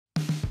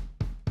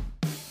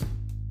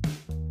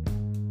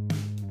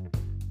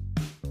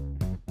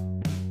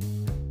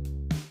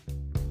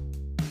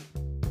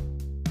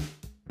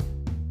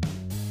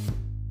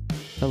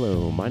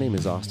Hello, my name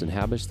is Austin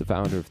Habish, the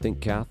founder of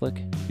Think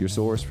Catholic, your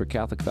source for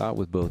Catholic thought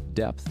with both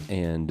depth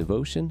and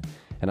devotion,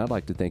 and I'd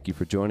like to thank you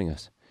for joining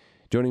us.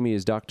 Joining me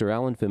is Dr.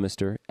 Alan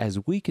Phimister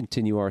as we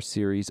continue our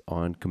series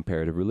on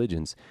comparative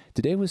religions.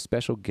 Today with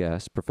special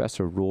guest,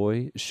 Professor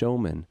Roy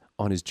Schoeman,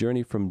 on his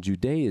journey from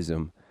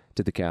Judaism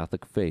to the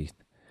Catholic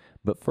faith.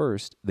 But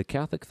first, the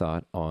Catholic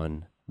thought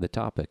on the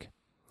topic.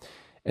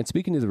 And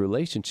speaking of the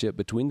relationship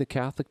between the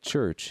Catholic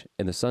Church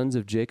and the sons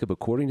of Jacob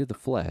according to the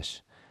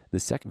flesh, the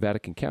Second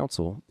Vatican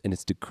Council, in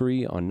its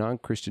decree on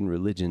non-Christian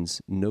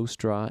religions,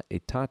 Nostra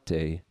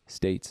Aetate,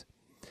 states,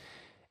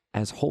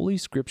 "As Holy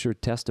Scripture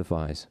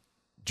testifies,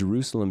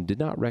 Jerusalem did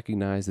not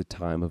recognize the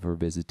time of her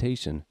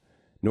visitation,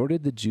 nor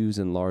did the Jews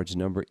in large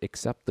number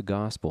accept the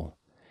gospel.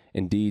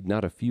 Indeed,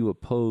 not a few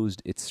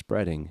opposed its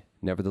spreading.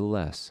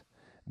 Nevertheless,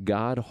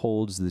 God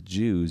holds the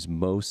Jews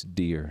most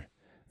dear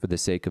for the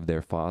sake of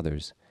their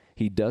fathers.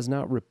 He does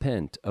not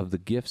repent of the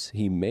gifts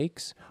he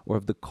makes or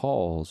of the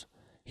calls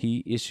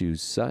he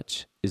issues.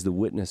 Such is the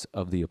witness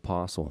of the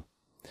apostle.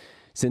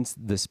 Since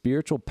the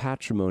spiritual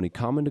patrimony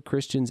common to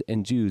Christians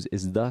and Jews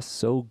is thus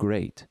so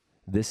great,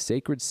 this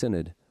sacred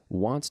synod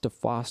wants to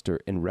foster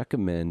and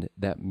recommend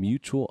that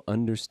mutual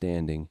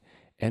understanding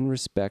and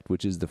respect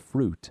which is the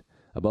fruit,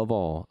 above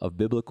all, of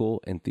biblical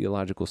and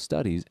theological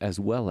studies as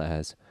well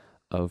as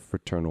of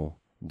fraternal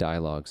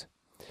dialogues.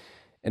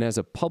 And as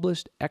a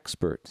published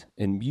expert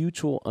in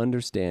mutual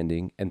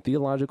understanding and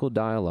theological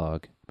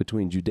dialogue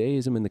between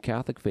Judaism and the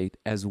Catholic faith,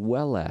 as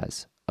well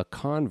as a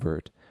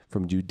convert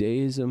from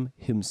Judaism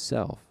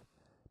himself,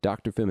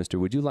 Dr. Phimister,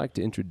 would you like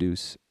to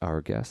introduce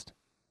our guest?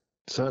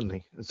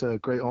 Certainly. It's a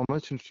great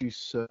honor to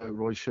introduce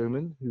Roy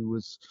Schoeman, who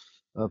was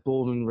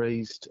born and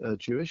raised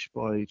Jewish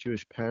by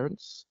Jewish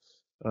parents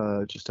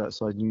just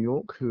outside New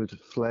York, who had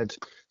fled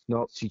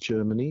Nazi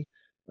Germany.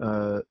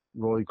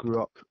 Roy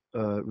grew up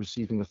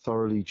receiving a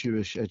thoroughly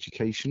Jewish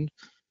education,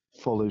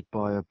 followed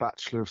by a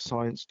Bachelor of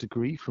Science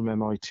degree from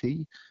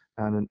M.I.T.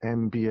 and an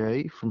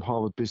M.B.A. from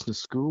Harvard Business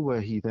School,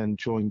 where he then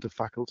joined the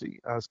faculty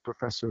as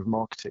Professor of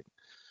Marketing.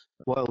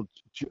 Well,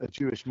 a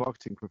Jewish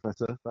marketing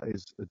professor, that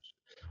is,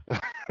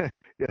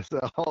 yes,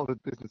 at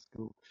Harvard Business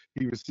School,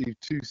 he received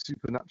two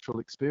supernatural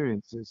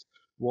experiences,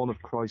 one of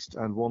Christ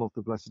and one of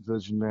the Blessed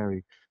Virgin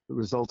Mary, that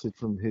resulted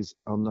from his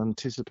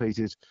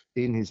unanticipated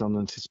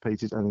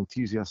and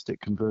enthusiastic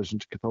conversion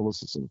to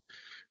Catholicism.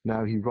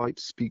 Now he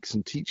writes, speaks,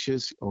 and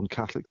teaches on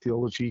Catholic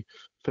theology,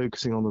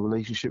 focusing on the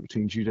relationship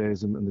between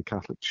Judaism and the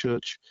Catholic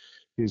Church.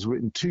 He has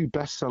written two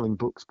best-selling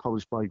books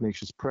published by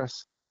Ignatius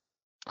Press: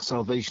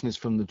 Salvation is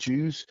from the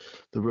Jews,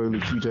 The Role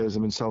of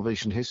Judaism in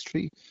Salvation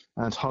History,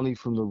 and Honey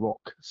from the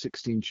Rock,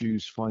 16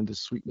 Jews Find the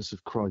Sweetness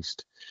of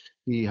Christ.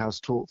 He has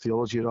taught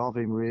theology at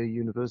Ave Maria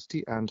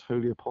University and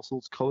Holy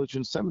Apostles College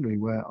and Seminary,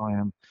 where I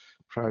am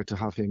proud to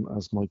have him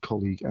as my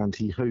colleague, and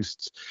he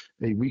hosts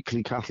a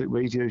weekly Catholic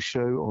radio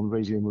show on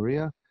Radio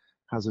Maria,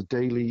 has a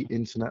daily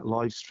internet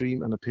live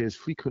stream, and appears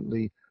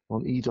frequently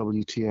on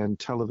EWTN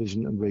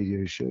television and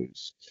radio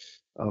shows.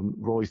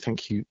 Roy,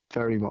 thank you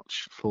very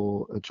much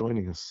for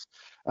joining us.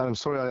 And I'm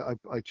sorry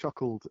I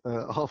chuckled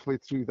halfway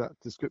through that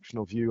description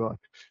of you.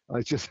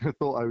 I just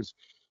thought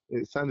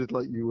it sounded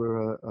like you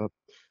were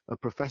a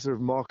professor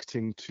of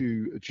marketing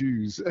to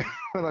Jews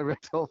when I read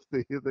off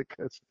the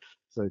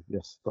so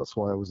yes, that's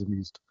why I was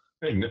amused.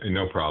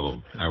 No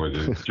problem. I was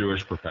a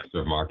Jewish professor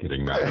of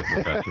marketing, not a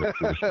professor of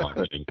Jewish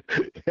marketing.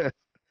 Yes.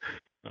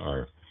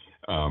 Or,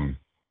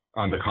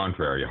 on the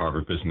contrary,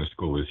 Harvard Business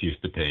School is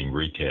used to paying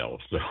retail,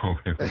 so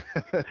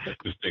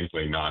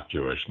distinctly not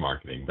Jewish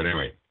marketing. But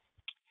anyway,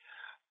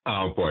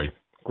 oh boy,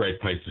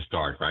 great place to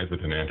start, right,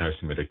 with an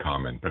anti-Semitic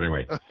comment. But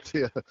anyway,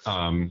 yeah.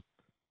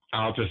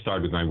 I'll just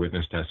start with my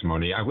witness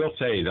testimony. I will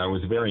say that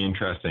was very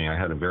interesting. I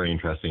had a very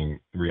interesting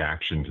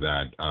reaction to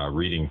that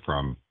reading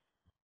from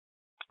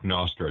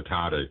Nostra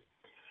Aetate,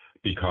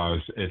 because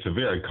it's a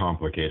very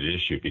complicated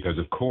issue. Because,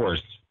 of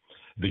course,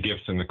 the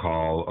gifts and the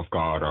call of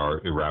God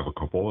are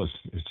irrevocable, as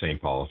St.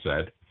 Paul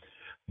said.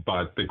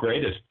 But the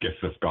greatest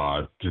gift of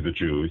God to the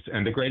Jews,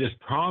 and the greatest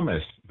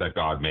promise that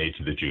God made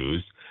to the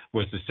Jews,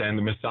 was to send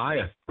the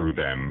Messiah through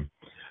them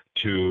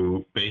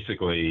to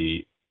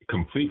basically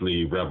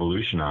completely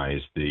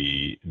revolutionize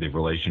the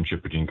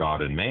relationship between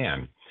God and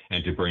man,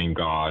 and to bring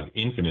God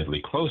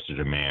infinitely closer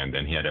to man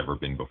than he had ever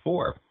been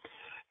before.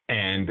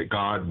 And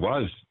God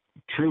was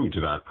true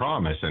to that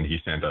promise, and he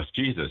sent us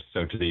Jesus.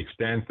 So to the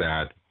extent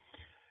that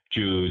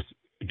Jews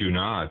do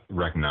not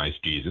recognize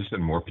Jesus,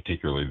 and more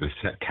particularly the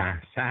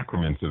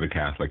sacraments of the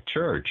Catholic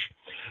Church,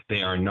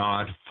 they are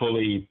not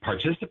fully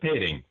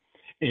participating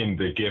in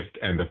the gift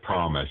and the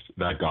promise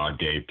that God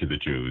gave to the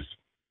Jews.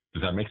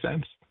 Does that make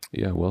sense?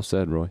 Yeah, well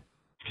said, Roy.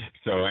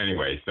 So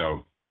anyway, but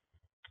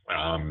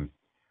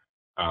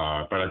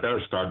I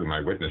better start with my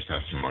witness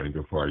testimony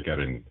before I get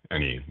in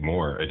any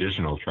more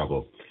additional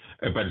trouble.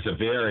 But it's a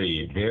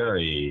very,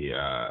 very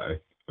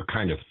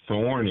kind of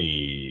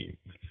thorny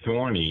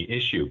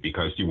issue,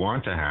 because you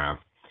want to have,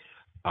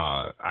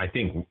 I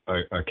think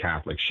a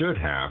Catholic should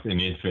have an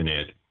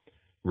infinite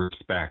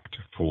respect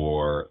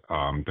for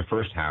the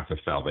first half of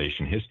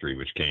salvation history,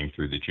 which came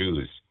through the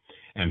Jews,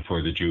 and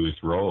for the Jews'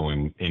 role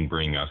in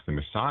bringing us the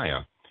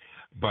Messiah.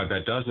 But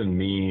that doesn't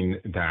mean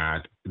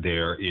that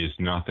there is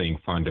nothing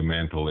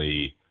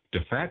fundamentally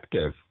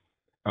defective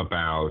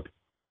about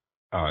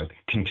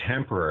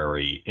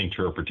contemporary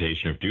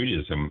interpretation of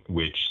Judaism,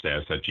 which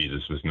says that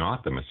Jesus was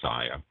not the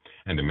Messiah,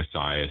 and the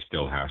Messiah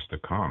still has to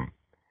come.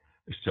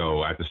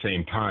 So at the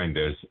same time,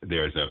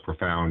 there's a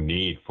profound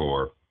need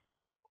for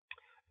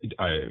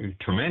a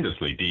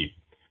tremendously deep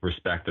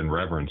respect and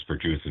reverence for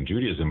Jews and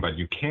Judaism, but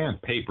you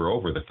can't paper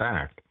over the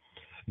fact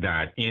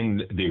that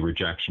in the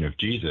rejection of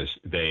Jesus,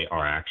 they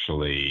are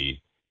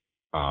actually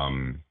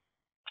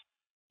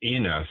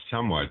in a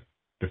somewhat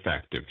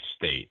defective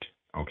state.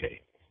 Okay,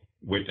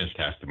 witness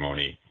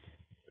testimony,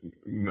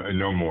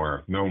 no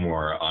more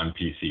on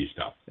PC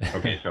stuff.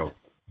 Okay, so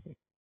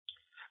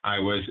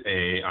as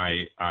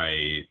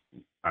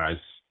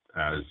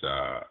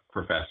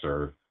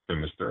Professor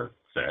Phimister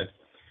said,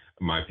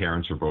 my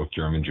parents were both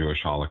German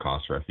Jewish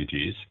Holocaust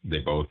refugees. They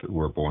both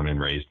were born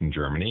and raised in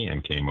Germany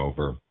and came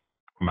over.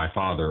 My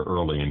father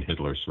early in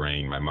Hitler's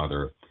reign. My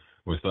mother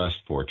was less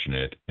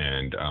fortunate,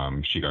 and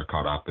she got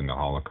caught up in the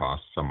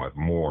Holocaust somewhat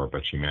more,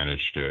 but she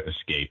managed to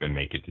escape and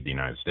make it to the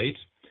United States,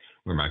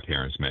 where my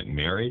parents met and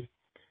married.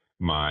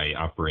 My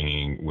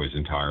upbringing was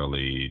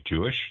entirely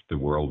Jewish. The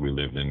world we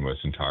lived in was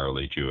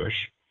entirely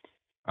Jewish.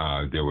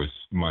 There was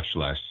much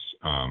less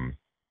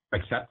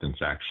acceptance,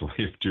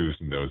 actually, of Jews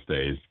in those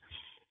days.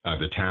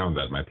 The town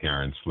that my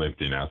parents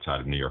lived in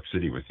outside of New York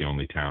City was the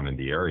only town in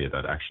the area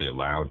that actually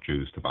allowed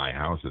Jews to buy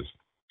houses.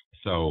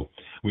 So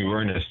we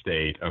were in a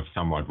state of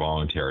somewhat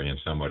voluntary and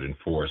somewhat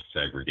enforced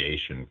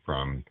segregation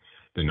from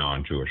the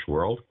non-Jewish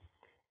world.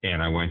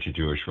 And I went to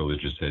Jewish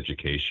religious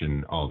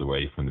education all the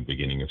way from the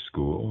beginning of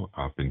school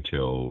up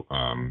until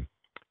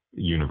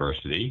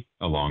university,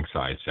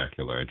 alongside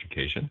secular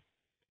education.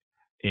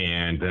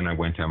 And then I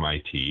went to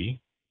M.I.T,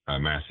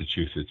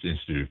 Massachusetts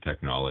Institute of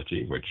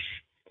Technology, which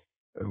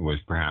was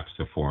perhaps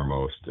the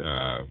foremost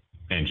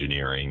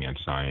engineering and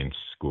science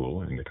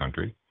school in the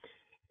country.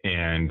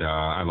 And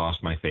I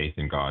lost my faith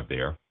in God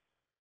there.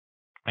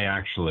 I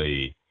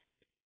actually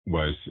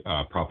was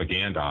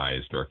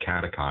propagandized or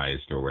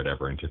catechized or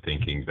whatever into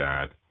thinking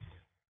that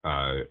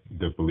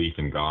the belief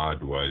in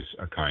God was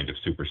a kind of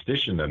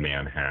superstition that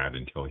man had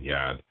until he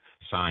had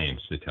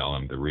science to tell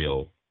him the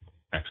real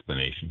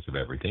explanations of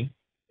everything.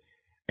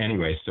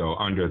 Anyway, so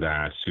under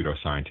that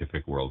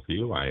pseudoscientific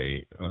worldview,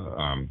 I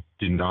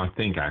did not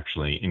think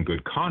actually in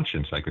good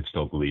conscience I could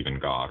still believe in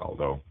God,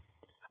 although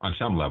on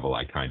some level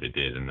I kind of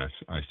did, and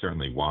I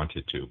certainly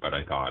wanted to, but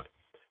I thought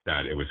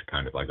that it was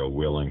kind of like a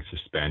willing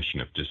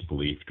suspension of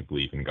disbelief to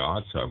believe in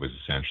God, so I was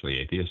essentially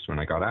atheist when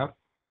I got out.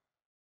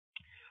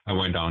 I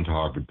went on to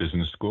Harvard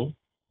Business School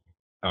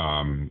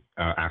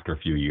after a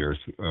few years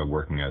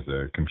working as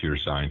a computer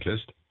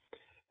scientist.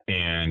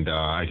 And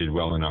I did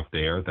well enough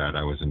there that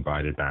I was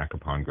invited back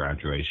upon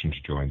graduation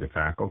to join the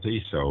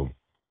faculty. So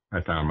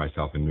I found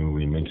myself a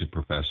newly minted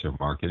professor of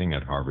marketing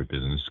at Harvard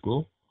Business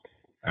School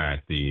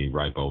at the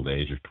ripe old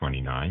age of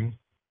 29.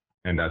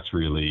 And that's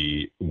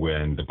really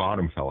when the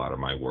bottom fell out of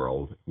my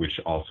world, which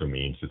also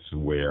means it's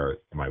where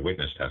my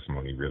witness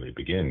testimony really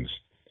begins.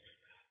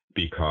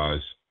 Because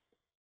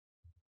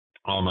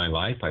all my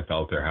life, I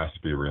felt there has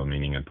to be a real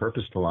meaning and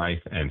purpose to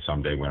life. And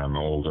someday when I'm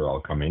older, I'll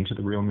come into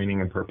the real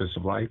meaning and purpose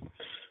of life,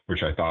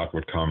 which I thought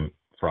would come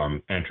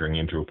from entering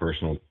into a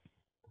personal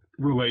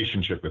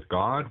relationship with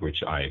God,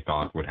 which I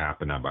thought would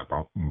happen at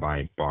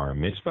my bar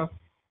mitzvah,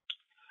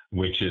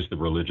 which is the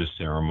religious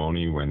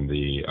ceremony when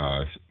the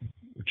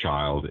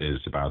child is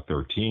about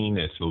 13.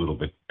 It's a little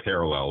bit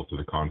parallel to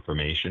the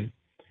confirmation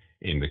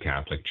in the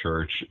Catholic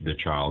Church. The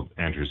child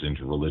enters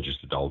into religious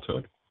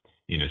adulthood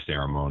in a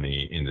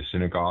ceremony in the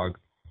synagogue.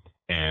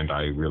 And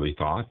I really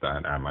thought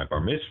that at my bar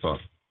mitzvah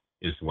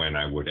is when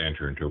I would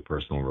enter into a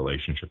personal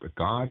relationship with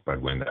God.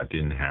 But when that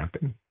didn't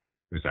happen,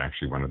 it was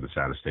actually one of the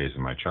saddest days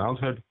of my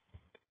childhood.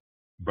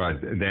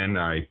 But then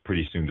I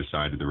pretty soon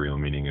decided the real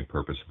meaning and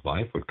purpose of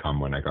life would come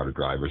when I got a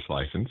driver's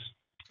license,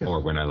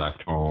 or when I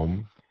left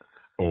home,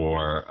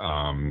 or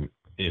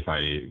if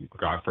I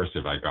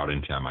got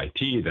into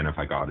M.I.T, then if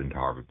I got into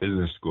Harvard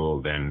Business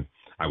School, then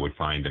I would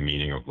find the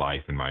meaning of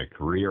life in my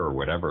career or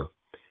whatever.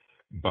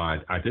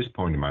 But at this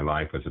point in my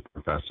life as a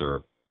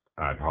professor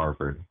at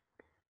Harvard,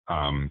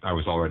 I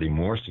was already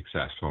more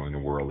successful in a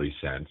worldly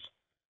sense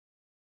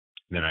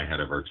than I had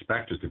ever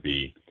expected to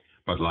be.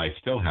 But life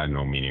still had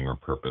no meaning or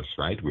purpose,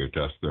 right? We were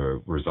just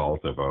the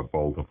result of a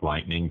bolt of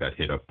lightning that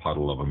hit a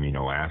puddle of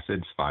amino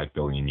acids 5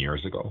 billion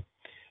years ago.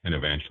 And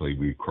eventually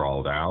we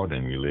crawled out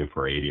and we live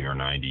for 80 or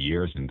 90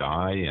 years and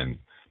die, and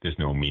there's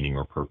no meaning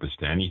or purpose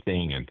to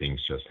anything, and things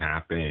just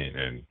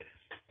happen.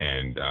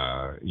 And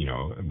you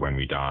know, when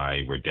we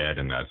die, we're dead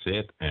and that's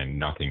it. And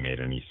nothing made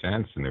any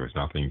sense, and there was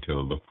nothing to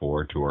look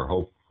forward to or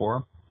hope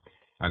for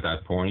at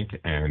that point.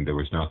 And there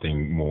was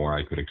nothing more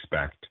I could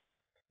expect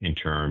in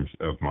terms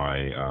of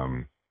my,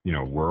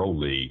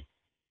 worldly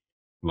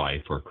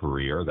life or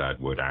career that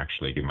would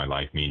actually give my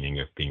life meaning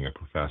if being a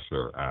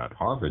professor at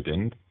Harvard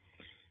didn't.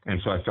 And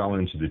so I fell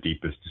into the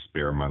deepest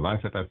despair of my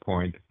life at that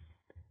point.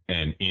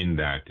 And in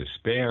that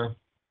despair,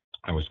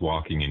 I was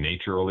walking in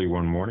nature early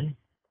one morning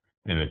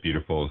in a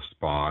beautiful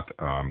spot,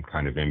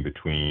 kind of in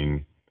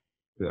between.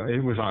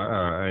 It was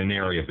an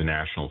area of the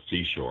national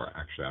seashore,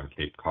 actually, on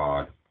Cape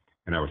Cod.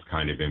 And I was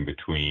kind of in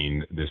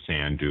between the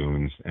sand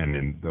dunes and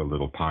in the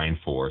little pine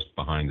forest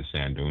behind the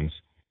sand dunes.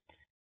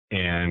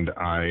 And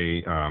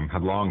I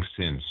had long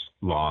since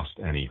lost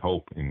any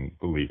hope in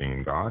believing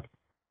in God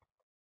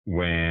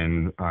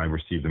when I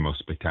received the most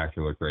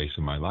spectacular grace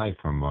of my life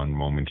from one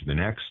moment to the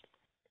next.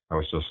 I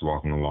was just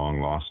walking along,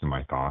 lost in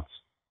my thoughts,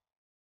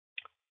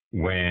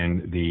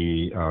 when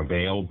the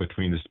veil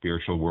between the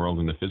spiritual world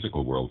and the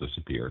physical world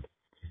disappeared.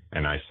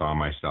 And I saw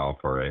myself,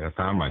 or I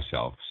found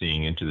myself,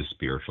 seeing into the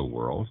spiritual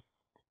world,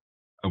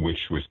 which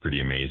was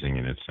pretty amazing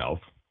in itself,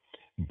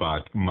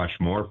 but much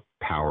more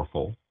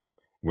powerful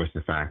was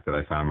the fact that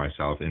I found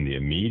myself in the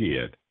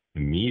immediate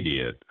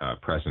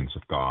presence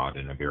of God,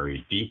 in a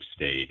very deep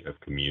state of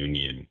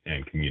communion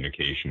and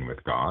communication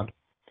with God,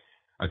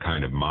 a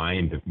kind of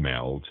mind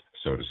meld,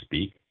 so to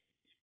speak.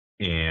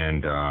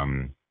 And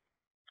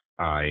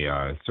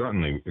I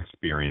certainly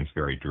experienced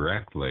very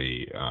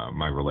directly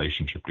my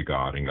relationship to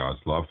God and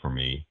God's love for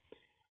me.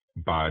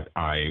 But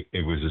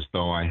it was as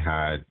though I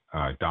had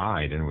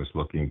died and was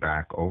looking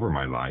back over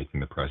my life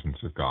in the presence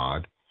of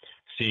God,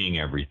 seeing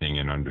everything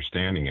and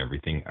understanding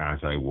everything as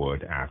I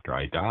would after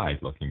I died,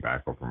 looking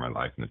back over my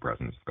life in the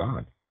presence of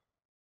God.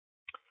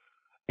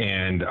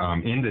 And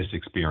in this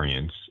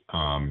experience,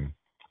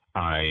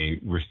 I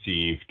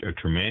received a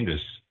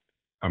tremendous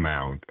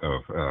amount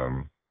of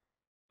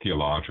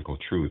theological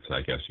truths,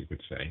 I guess you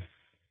could say.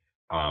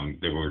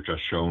 They were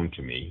just shown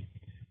to me.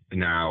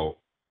 Now,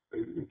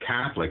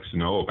 Catholics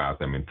know about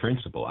them in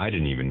principle. I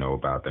didn't even know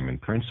about them in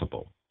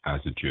principle as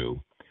a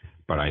Jew,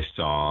 but I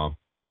saw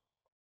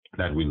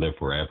that we live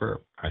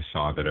forever. I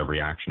saw that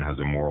every action has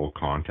a moral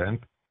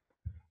content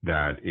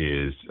that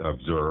is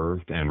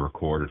observed and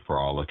recorded for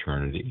all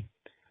eternity,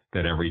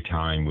 that every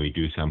time we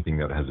do something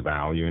that has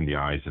value in the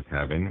eyes of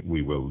heaven,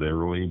 we will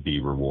literally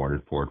be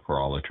rewarded for it for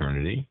all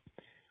eternity.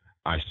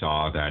 I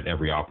saw that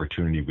every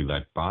opportunity we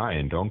let by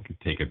and don't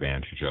take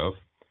advantage of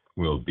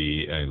will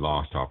be a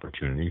lost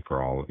opportunity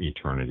for all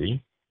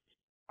eternity.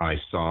 I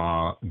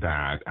saw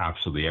that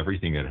absolutely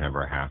everything that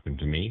ever happened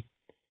to me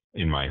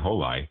in my whole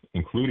life,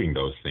 including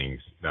those things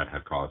that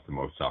have caused the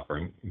most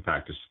suffering, in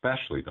fact,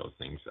 especially those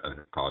things that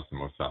have caused the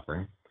most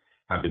suffering,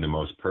 have been the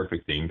most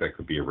perfect thing that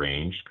could be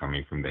arranged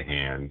coming from the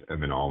hand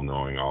of an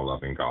all-knowing,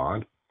 all-loving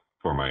God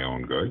for my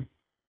own good.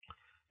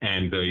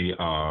 And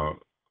the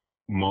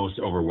most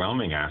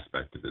overwhelming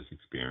aspect of this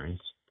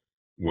experience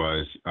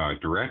was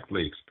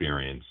directly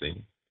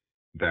experiencing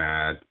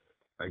that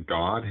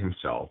God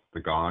himself, the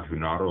God who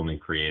not only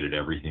created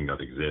everything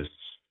that exists,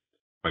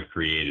 but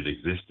created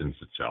existence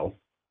itself,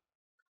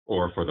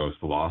 or for those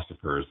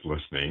philosophers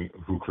listening,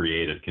 who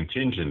created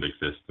contingent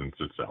existence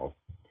itself.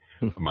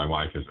 My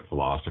wife is a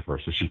philosopher,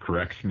 so she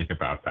corrects me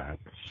about that.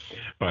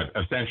 But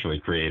essentially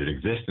created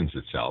existence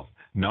itself,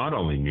 not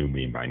only knew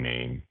me by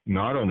name,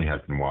 not only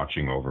had been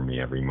watching over me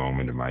every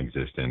moment of my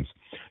existence,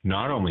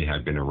 not only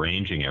had been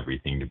arranging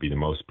everything to be the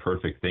most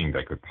perfect thing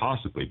that could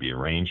possibly be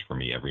arranged for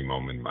me every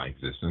moment of my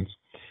existence,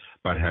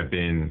 but had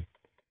been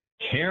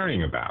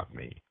caring about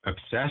me,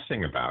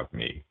 obsessing about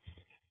me,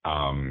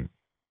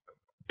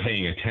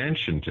 paying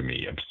attention to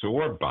me,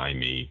 absorbed by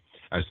me,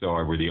 as though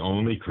I were the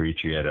only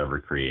creature he had ever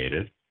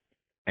created.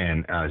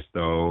 And as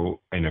though,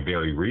 in a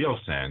very real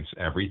sense,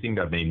 everything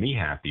that made me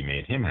happy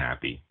made him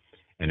happy,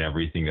 and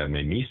everything that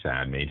made me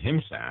sad made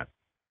him sad.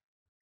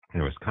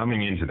 And it was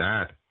coming into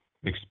that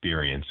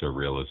experience or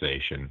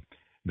realization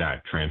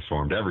that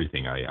transformed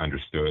everything. I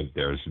understood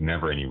there's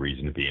never any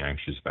reason to be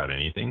anxious about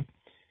anything.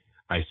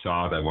 I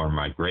saw that one of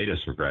my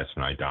greatest regrets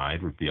when I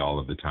died would be all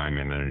of the time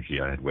and energy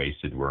I had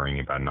wasted worrying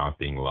about not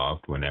being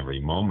loved, when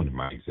every moment of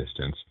my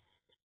existence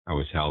I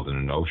was held in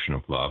an ocean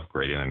of love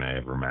greater than I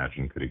ever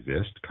imagined could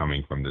exist,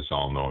 coming from this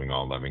all-knowing,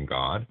 all-loving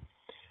God.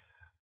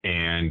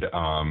 And,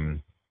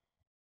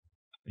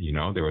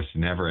 there was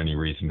never any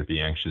reason to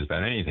be anxious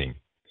about anything.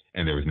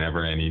 And there was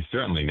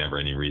certainly never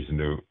any reason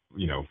to,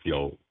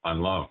 feel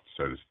unloved,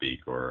 so to speak,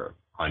 or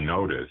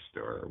unnoticed,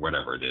 or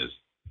whatever it is.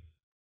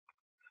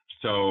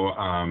 So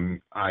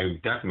I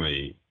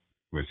definitely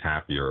was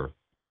happier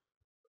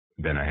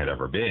than I had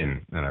ever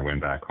been. And I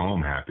went back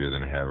home happier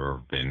than I had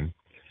ever been.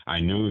 I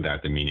knew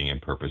that the meaning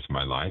and purpose of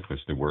my life was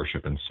to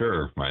worship and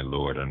serve my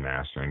Lord and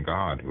Master and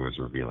God, who was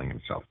revealing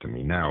himself to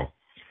me. Now,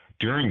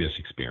 during this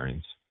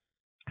experience,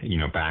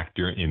 back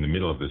in the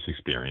middle of this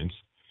experience,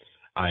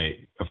 I,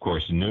 of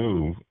course,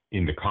 knew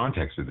in the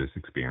context of this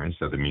experience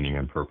that the meaning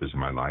and purpose of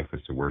my life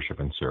was to worship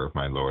and serve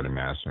my Lord and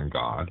Master and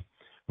God,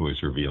 who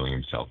was revealing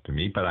himself to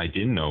me. But I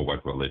didn't know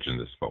what religion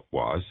this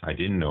was. I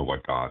didn't know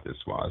what God this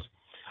was.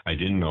 I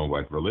didn't know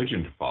what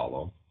religion to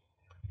follow.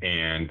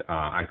 And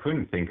I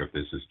couldn't think of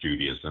this as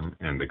Judaism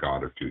and the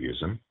God of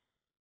Judaism.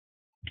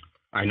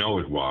 I know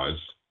it was,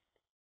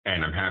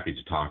 and I'm happy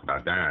to talk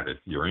about that if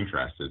you're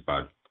interested,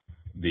 but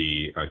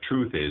the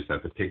truth is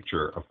that the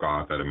picture of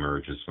God that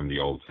emerges from the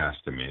Old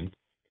Testament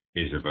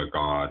is of a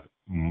God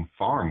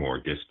far more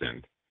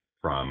distant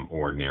from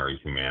ordinary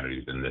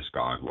humanity than this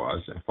God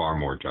was, and far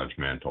more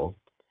judgmental.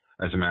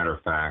 As a matter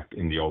of fact,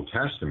 in the Old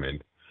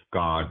Testament,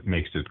 God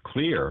makes it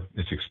clear,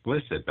 it's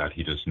explicit, that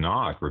he does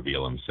not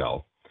reveal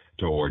himself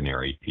to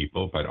ordinary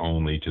people, but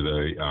only to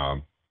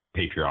the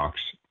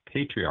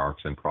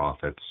patriarchs and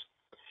prophets.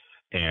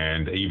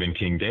 And even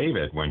King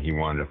David, when he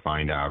wanted to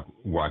find out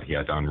what he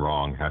had done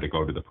wrong, had to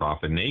go to the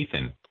prophet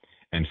Nathan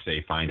and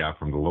say, find out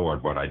from the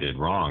Lord what I did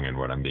wrong and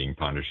what I'm being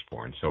punished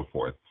for, and so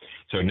forth.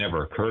 So it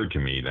never occurred to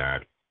me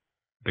that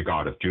the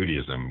God of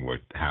Judaism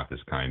would have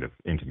this kind of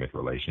intimate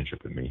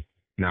relationship with me.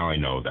 Now I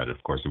know that,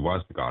 of course, it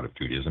was the God of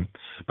Judaism,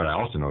 but I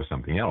also know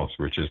something else,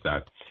 which is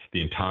that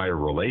the entire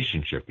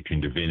relationship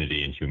between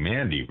divinity and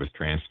humanity was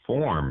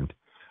transformed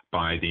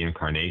by the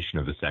incarnation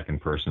of the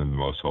second person of the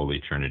Most Holy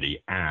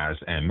Trinity as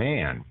a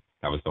man.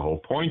 That was the whole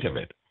point of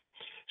it.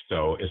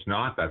 So it's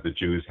not that the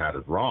Jews had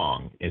it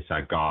wrong. It's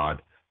that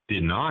God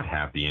did not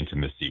have the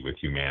intimacy with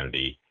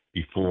humanity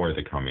before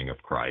the coming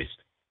of Christ,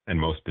 and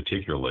most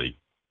particularly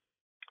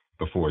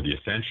before the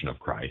ascension of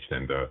Christ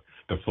and the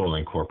full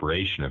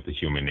incorporation of the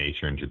human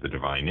nature into the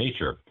divine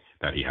nature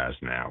that he has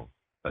now.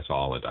 That's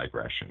all a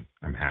digression.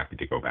 I'm happy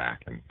to go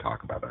back and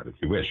talk about that if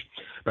you wish.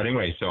 But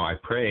anyway, so I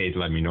prayed,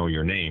 let me know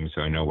your name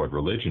so I know what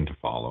religion to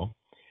follow.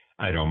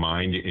 I don't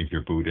mind if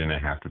you're Buddha and I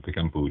have to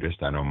become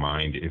Buddhist. I don't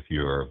mind if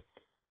you're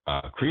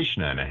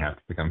Krishna and I have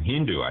to become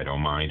Hindu. I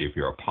don't mind if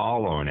you're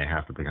Apollo and I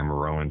have to become a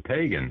Roman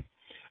pagan,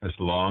 as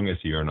long as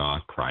you're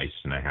not Christ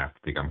and I have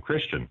to become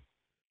Christian.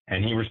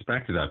 And he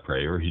respected that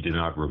prayer. He did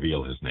not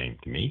reveal his name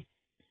to me.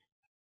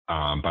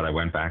 But I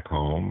went back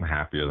home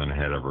happier than I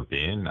had ever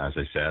been. As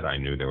I said, I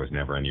knew there was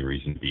never any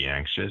reason to be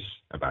anxious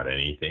about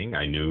anything.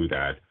 I knew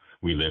that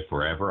we live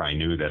forever. I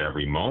knew that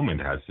every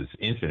moment has this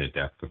infinite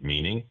depth of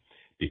meaning,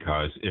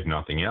 because if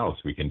nothing else,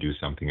 we can do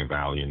something of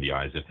value in the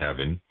eyes of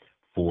heaven,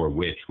 for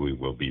which we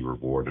will be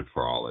rewarded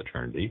for all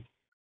eternity.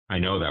 I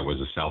know that was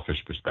a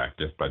selfish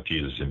perspective, but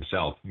Jesus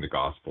himself in the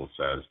gospel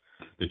says,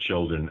 the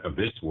children of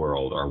this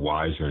world are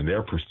wiser in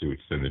their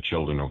pursuits than the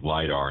children of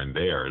light are in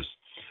theirs.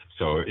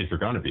 So if you're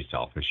going to be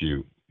selfish,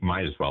 you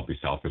might as well be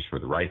selfish for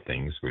the right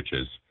things, which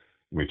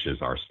is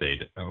our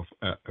state of,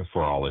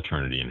 for all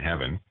eternity in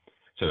heaven.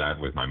 So that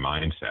was my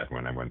mindset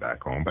when I went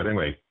back home. But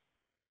anyway,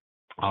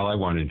 all I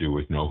wanted to do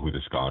was know who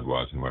this God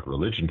was and what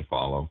religion to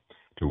follow,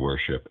 to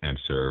worship and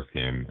serve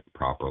him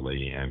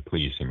properly and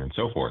please him and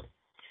so forth.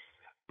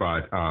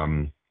 But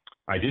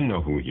I didn't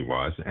know who he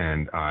was,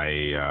 and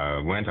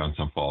I went on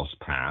some false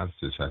paths.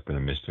 This had been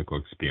a mystical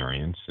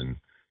experience, and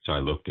so I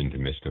looked into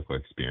mystical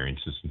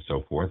experiences and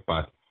so forth.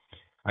 But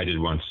I did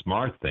one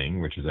smart thing,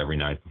 which is every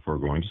night before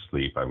going to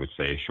sleep, I would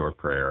say a short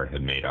prayer I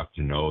had made up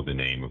to know the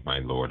name of my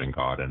Lord and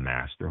God and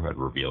Master who had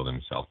revealed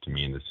himself to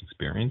me in this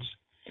experience.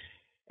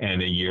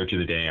 And a year to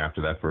the day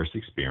after that first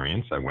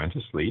experience, I went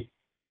to sleep.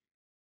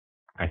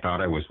 I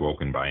thought I was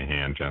woken by a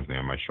hand gently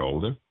on my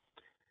shoulder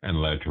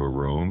and led to a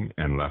room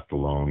and left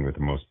alone with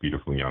the most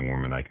beautiful young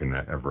woman I could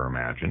ever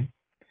imagine.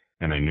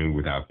 And I knew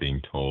without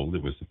being told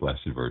it was the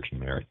Blessed Virgin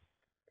Mary.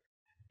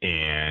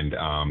 And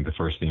the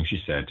first thing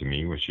she said to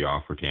me was she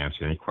offered to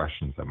answer any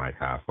questions I might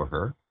have for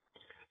her.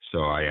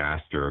 So I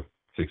asked her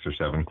 6 or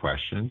 7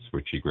 questions,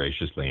 which she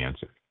graciously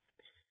answered.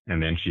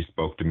 And then she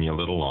spoke to me a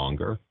little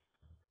longer.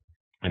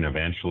 And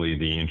eventually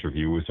the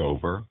interview was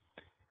over,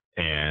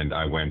 and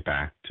I went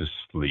back to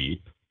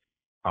sleep.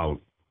 I'll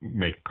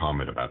make a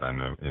comment about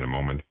that in a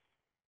moment.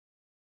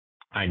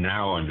 I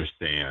now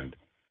understand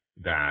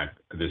that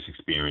this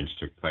experience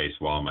took place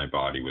while my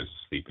body was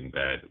asleep in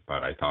bed,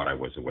 but I thought I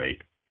was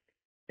awake.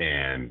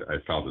 And I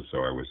felt as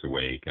though I was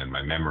awake, and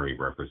my memory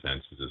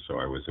represents as though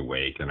I was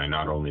awake. And I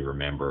not only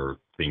remember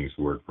things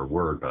word for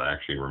word, but I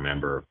actually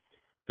remember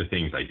the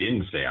things I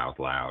didn't say out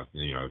loud,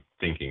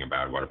 thinking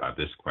about, what about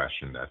this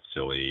question? That's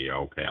silly.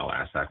 Okay, I'll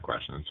ask that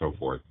question, and so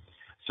forth.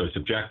 So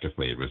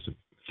subjectively,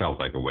 felt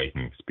like a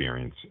waking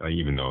experience,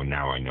 even though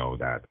now I know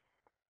that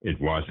it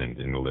wasn't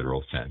in the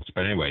literal sense.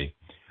 But anyway,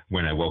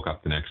 when I woke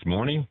up the next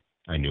morning,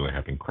 I knew it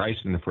had been Christ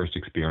in the first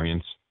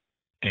experience,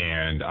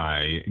 and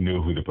I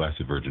knew who the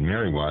Blessed Virgin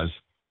Mary was.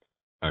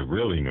 I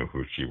really knew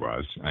who she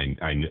was.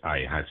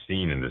 I had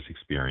seen in this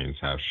experience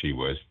how she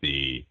was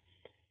the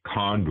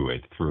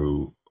conduit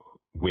through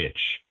which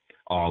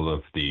all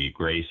of the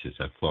graces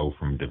that flow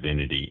from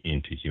divinity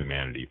into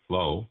humanity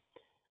flow.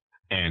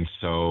 And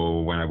so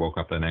when I woke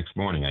up the next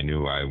morning, I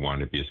knew I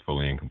wanted to be as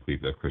fully and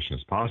completely a Christian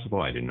as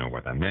possible. I didn't know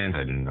what that meant.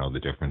 I didn't know the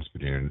difference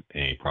between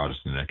a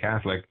Protestant and a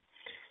Catholic.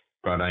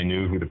 But I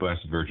knew who the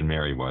Blessed Virgin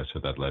Mary was, so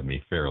that led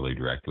me fairly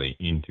directly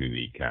into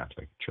the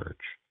Catholic Church.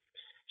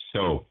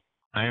 So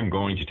I am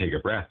going to take a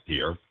breath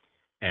here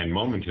and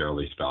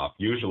momentarily stop.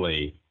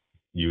 Usually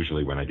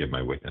when I give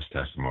my witness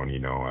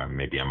testimony,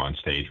 maybe I'm on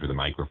stage with a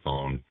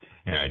microphone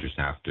and I just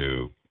have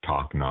to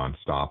talk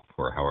nonstop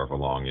for however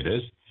long it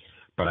is.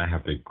 But I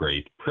have the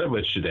great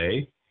privilege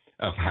today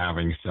of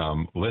having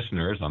some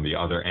listeners on the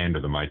other end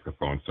of the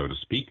microphone, so to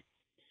speak,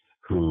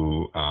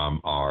 who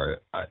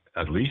are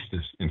at least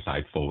as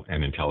insightful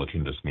and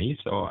intelligent as me.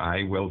 So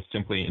I will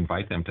simply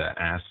invite them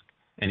to ask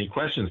any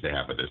questions they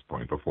have at this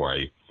point before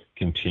I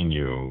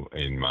continue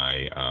in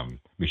my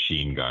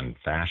machine gun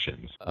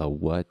fashions.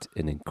 What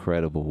an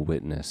incredible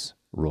witness,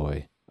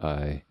 Roy.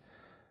 I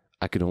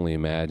could only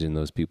imagine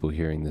those people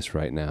hearing this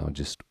right now,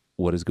 just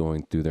what is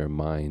going through their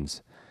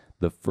minds.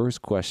 The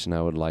first question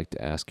I would like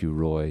to ask you,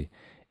 Roy,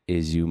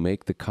 is you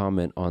make the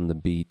comment on the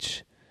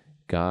beach,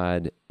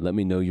 God, let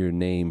me know your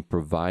name,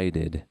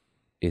 provided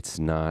it's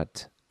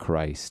not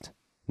Christ,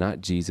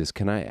 not Jesus.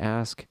 Can I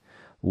ask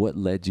what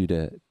led you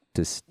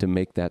to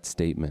make that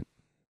statement?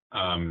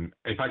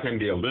 If I can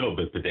be a little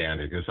bit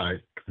pedantic, it's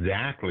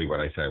exactly what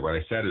I said. What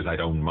I said is I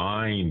don't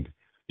mind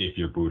if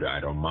you're Buddha, I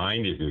don't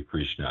mind if you're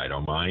Krishna, I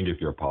don't mind if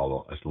you're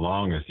Apollo, as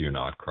long as you're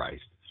not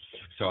Christ.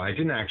 So I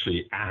didn't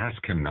actually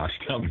ask him not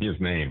to tell me his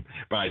name,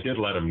 but I did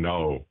let him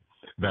know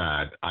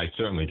that I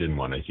certainly didn't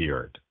want to hear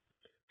it.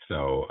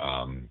 So,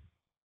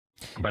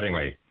 but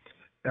anyway,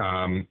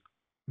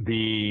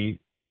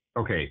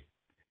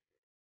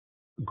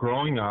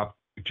 growing up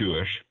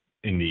Jewish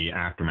in the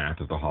aftermath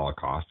of the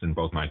Holocaust, and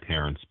both my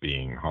parents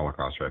being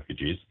Holocaust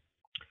refugees,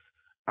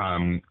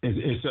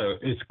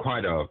 it's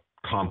quite a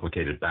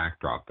complicated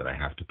backdrop that I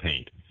have to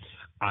paint.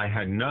 I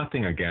had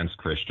nothing against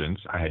Christians.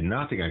 I had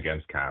nothing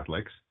against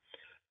Catholics.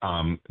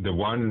 The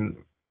one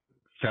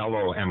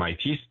fellow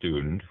M.I.T.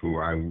 student who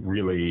I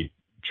really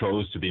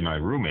chose to be my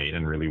roommate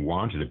and really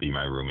wanted to be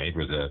my roommate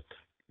was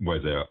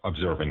a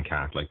observant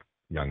Catholic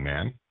young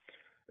man.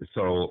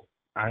 So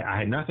I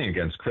had nothing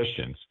against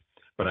Christians,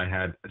 but I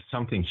had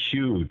something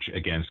huge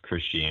against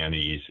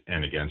Christianity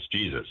and against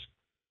Jesus.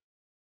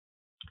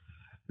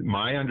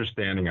 My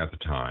understanding at the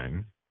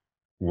time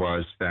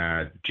was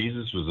that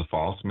Jesus was a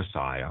false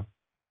Messiah.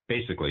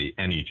 Basically,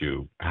 any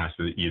Jew has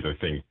to either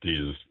think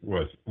Jesus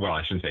was, well,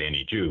 I shouldn't say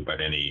any Jew, but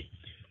any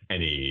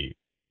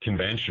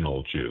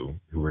conventional Jew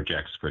who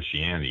rejects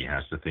Christianity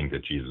has to think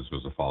that Jesus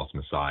was a false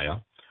Messiah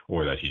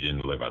or that he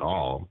didn't live at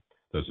all.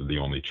 Those are the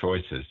only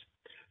choices.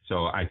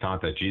 So I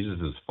thought that Jesus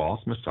is a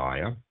false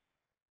Messiah,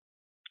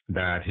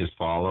 that his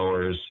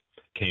followers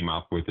came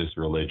up with this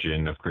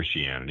religion of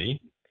Christianity,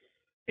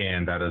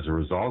 and that as a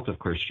result of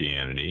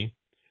Christianity,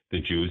 the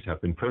Jews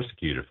have been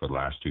persecuted for the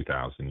last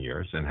 2,000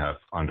 years and have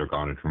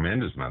undergone a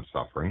tremendous amount of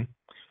suffering,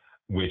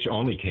 which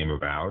only came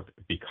about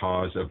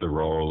because of the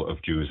role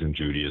of Jews in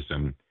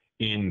Judaism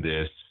in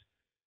this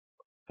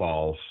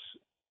false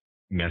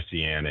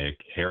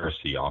messianic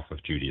heresy off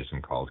of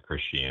Judaism called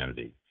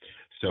Christianity.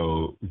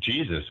 So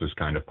Jesus was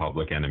kind of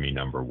public enemy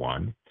number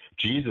one.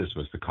 Jesus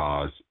was the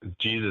cause.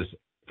 Jesus,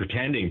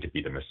 pretending to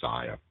be the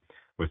Messiah,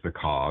 was the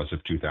cause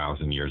of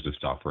 2,000 years of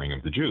suffering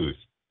of the Jews.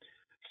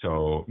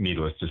 So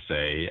needless to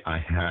say, I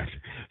had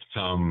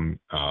some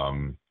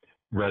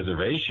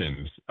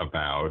reservations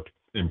about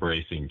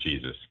embracing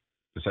Jesus.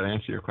 Does that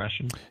answer your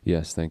question?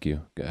 Yes, thank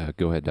you.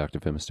 Go ahead, Dr.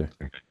 Phimister.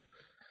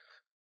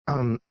 I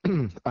hope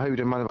you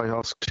don't mind if I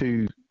ask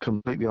two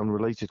completely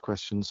unrelated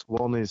questions.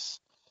 One is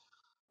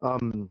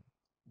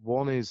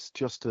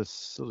just a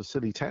sort of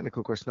silly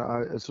technical question.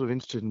 I'm sort of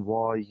interested in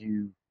why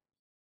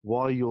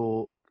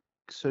you're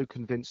so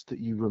convinced that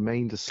you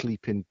remained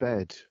asleep in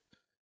bed,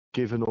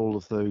 given all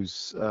of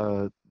those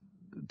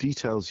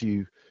details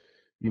you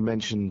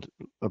mentioned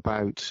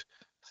about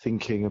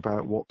thinking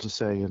about what to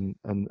say and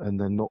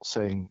then not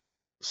saying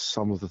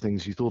some of the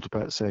things you thought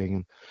about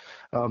saying.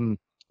 And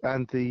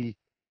the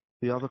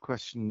other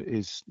question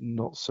is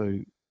not so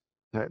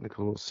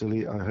technical or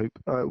silly, I hope,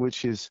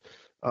 which is,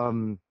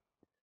 so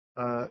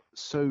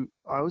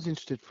I was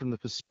interested from the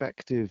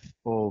perspective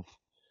of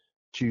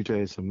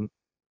Judaism,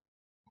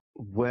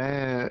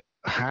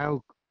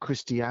 how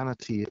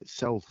Christianity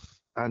itself,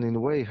 and in a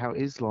way how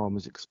Islam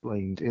is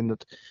explained, in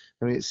that,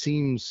 I mean, it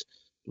seems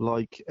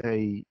like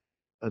an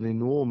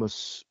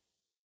enormous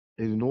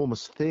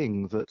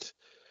thing that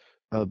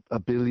a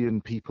billion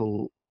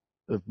people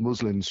of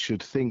Muslims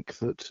should think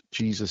that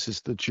Jesus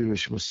is the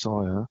Jewish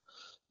Messiah,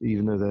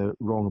 even though they're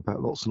wrong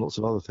about lots and lots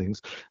of other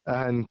things,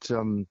 and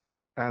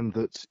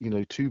that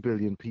 2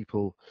 billion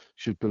people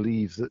should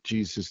believe that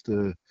Jesus is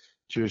the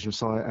Jewish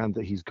Messiah and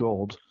that he's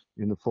God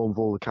in the form of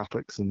all the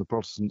Catholics and the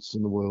Protestants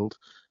in the world,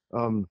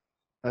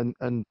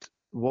 and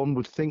one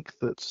would think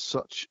that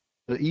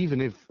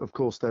even if, of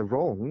course, they're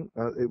wrong,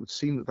 it would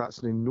seem that that's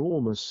an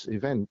enormous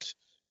event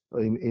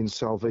in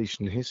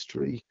salvation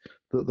history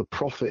that the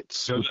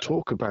prophets would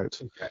talk about.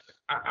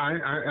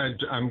 I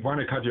want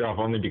to cut you off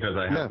only because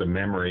I have the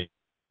memory.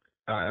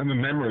 The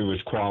memory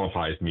which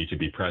qualifies me to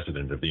be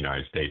president of the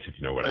United States, if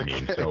you know what I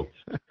mean. So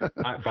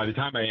by the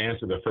time I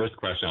answer the first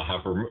question, I'll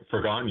have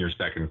forgotten your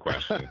second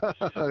question.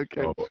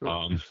 Okay. So,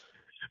 sure.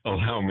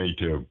 Allow me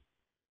to,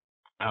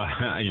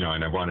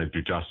 and I want to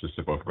do justice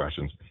to both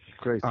questions.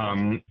 Great.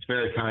 It's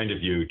very kind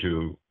of you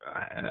to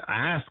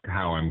ask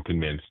how I'm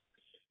convinced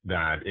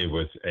that it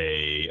was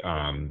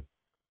an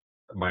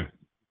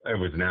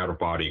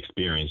out-of-body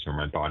experience, or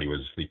my body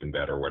was asleep in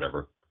bed or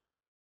whatever.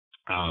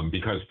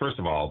 Because first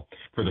of all,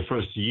 for the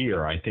first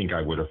year, I think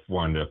I would have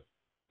wanted to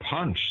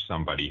punch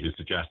somebody who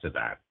suggested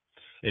that.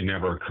 It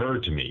never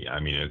occurred to me. I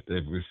mean,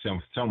 it was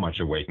so much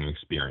awakening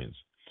experience.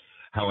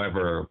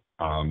 However,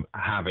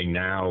 having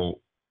now,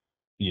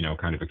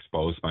 kind of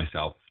exposed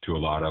myself to a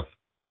lot of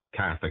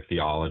Catholic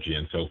theology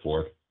and so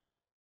forth.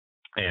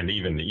 And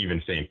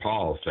even St.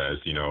 Paul says,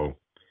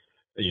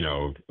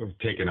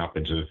 taken up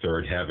into the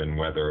third heaven,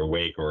 whether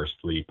awake or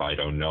asleep, I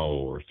don't know,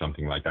 or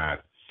something like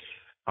that.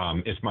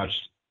 I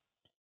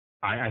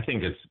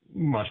think it's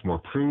much more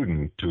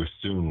prudent to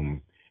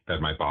assume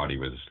that my body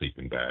was asleep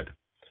in bed.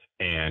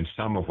 And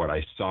some of what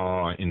I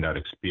saw in that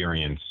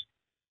experience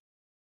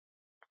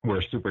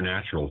were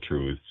supernatural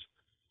truths.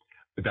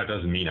 But that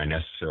doesn't mean I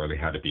necessarily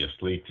had to be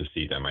asleep to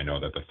see them. I know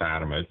that the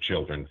Fatima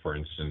children, for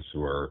instance,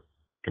 were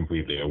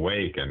completely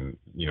awake and,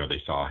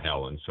 they saw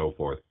hell and so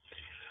forth.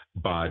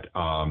 But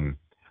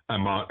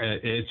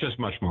it's just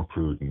much more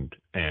prudent.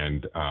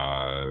 And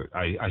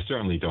I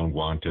certainly don't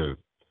want to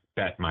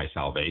bet my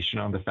salvation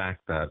on the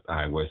fact that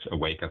I was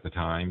awake at the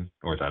time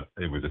or that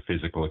it was a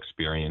physical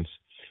experience.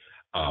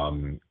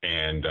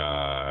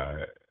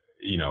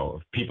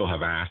 People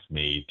have asked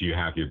me, do you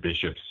have your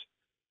bishop's,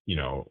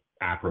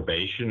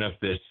 approbation of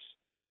this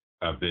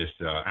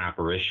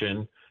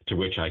apparition? To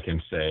which I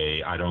can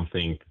say, I don't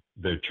think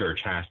the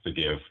church has to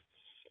give,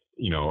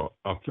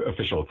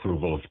 official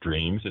approval of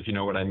dreams, if you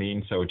know what I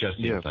mean. So it just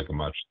seems like a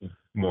much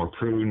more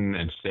prudent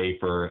and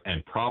safer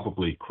and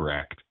probably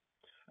correct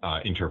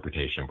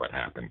interpretation of what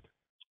happened.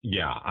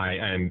 Yeah,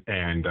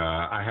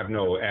 I have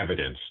no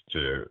evidence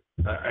to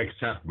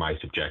accept my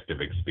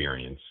subjective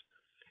experience.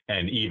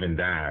 And even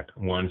that,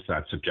 once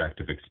that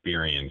subjective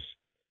experience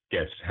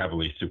gets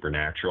heavily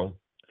supernatural,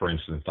 for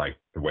instance, like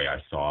the way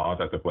I saw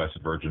that the Blessed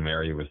Virgin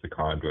Mary was the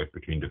conduit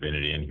between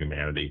divinity and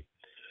humanity,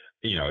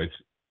 it's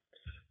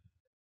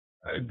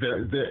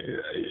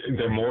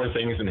there are more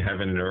things in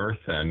heaven and earth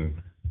and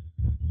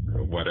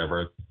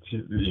whatever,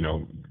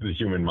 the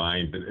human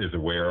mind is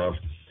aware of.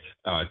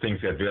 Things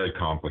get very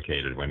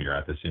complicated when you're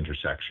at this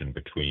intersection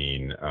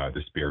between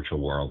the spiritual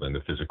world and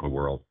the physical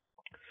world.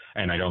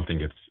 And I don't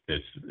think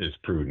it's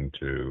prudent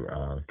to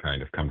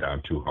kind of come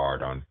down too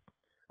hard on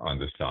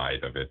the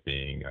side of it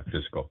being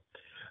physical.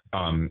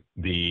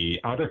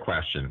 The other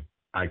question,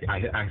 I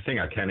think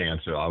I can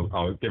answer.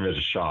 I'll give it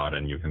a shot,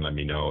 and you can let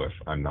me know if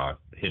I'm not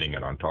hitting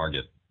it on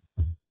target.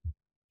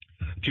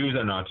 Jews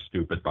are not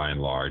stupid by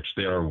and large.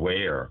 They are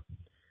aware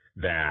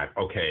that,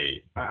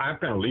 okay, I'm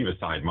going to leave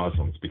aside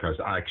Muslims because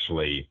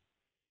actually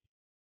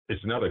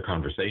it's another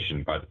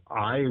conversation, but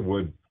I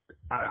would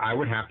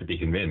have to be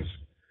convinced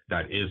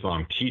that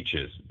Islam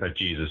teaches that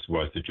Jesus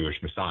was the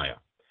Jewish Messiah.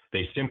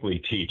 They simply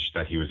teach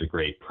that he was a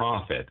great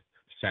prophet,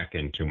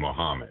 second to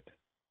Muhammad.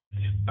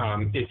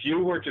 If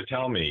you were to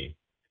tell me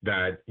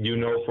that you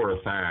know for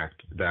a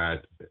fact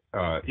that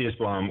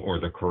Islam or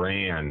the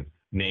Quran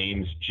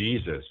names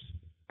Jesus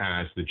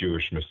as the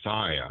Jewish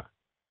Messiah,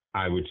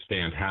 I would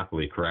stand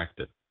happily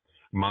corrected.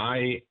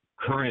 My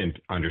current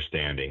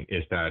understanding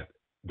is that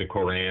the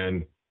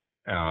Quran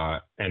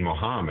and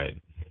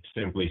Muhammad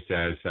simply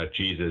says that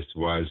Jesus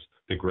was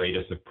the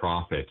greatest of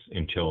prophets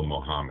until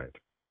Muhammad.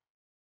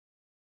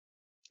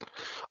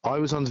 I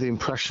was under the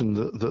impression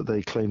that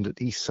they claimed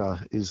that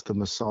Isa is the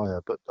Messiah,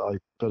 but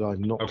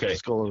I'm not a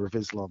scholar of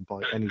Islam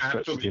by any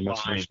stretch of the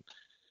imagination.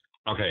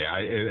 Okay,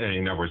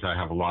 in other words, I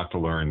have a lot to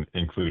learn,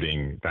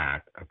 including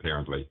that,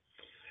 apparently.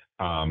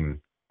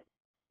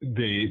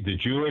 The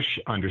Jewish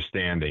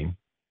understanding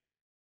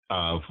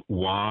of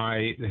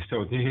why,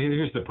 so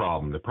here's the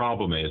problem. The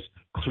problem is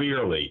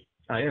clearly,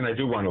 and I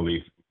do want to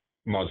leave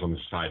Muslims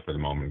aside for the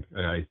moment.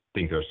 I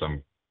think there's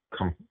some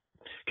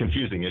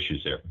confusing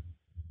issues there.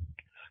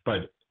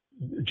 But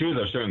Jews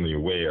are certainly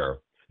aware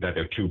that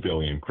there are 2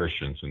 billion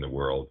Christians in the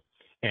world.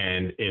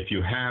 And if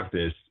you have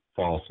this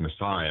false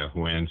Messiah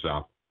who ends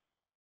up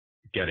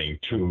getting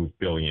 2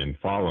 billion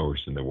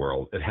followers in the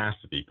world, it has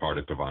to be part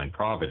of divine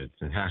providence.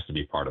 It has to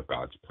be part of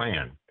God's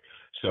plan.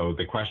 So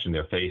the question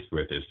they're faced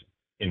with is,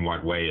 in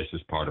what way is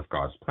this part of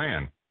God's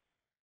plan?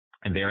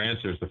 And their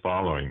answer is the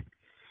following,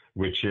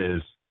 which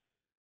is,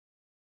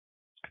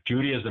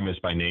 Judaism is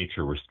by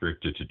nature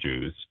restricted to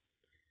Jews.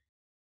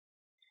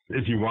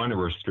 If you want to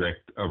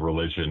restrict a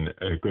religion,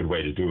 a good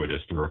way to do it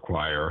is to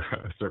require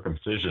a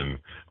circumcision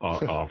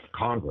of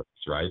converts,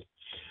 right?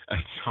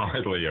 It's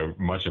hardly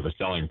much of a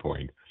selling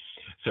point.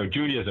 So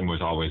Judaism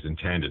was always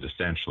intended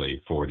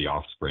essentially for the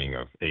offspring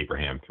of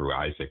Abraham through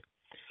Isaac.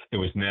 It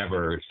was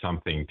never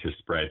something to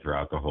spread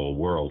throughout the whole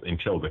world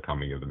until the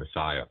coming of the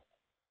Messiah.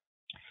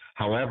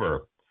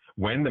 However,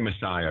 when the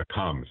Messiah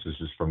comes, this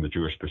is from the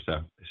Jewish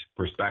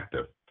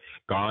perspective,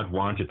 God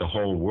wanted the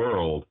whole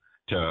world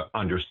to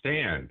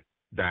understand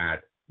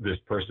that this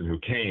person who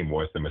came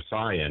was the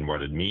Messiah and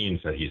what it means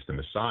that he's the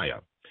Messiah.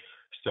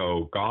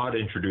 So God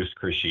introduced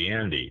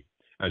Christianity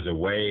as a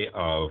way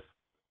of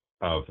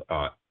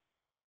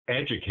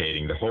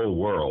educating the whole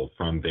world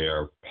from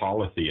their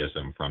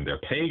polytheism, from their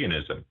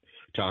paganism,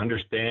 to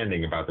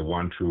understanding about the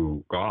one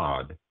true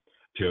God,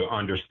 to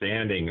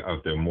understanding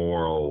of the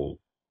moral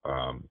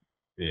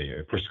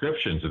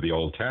prescriptions of the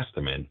Old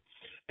Testament,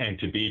 and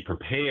to be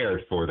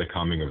prepared for the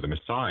coming of the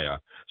Messiah,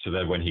 so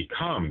that when he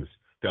comes,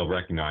 they'll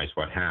recognize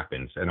what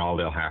happens, and all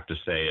they'll have to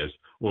say is,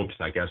 whoops,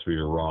 I guess we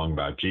were wrong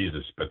about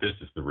Jesus, but this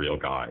is the real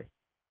guy.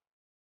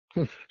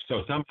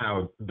 So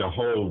somehow the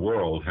whole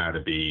world had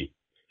to be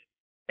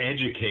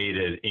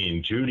educated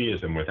in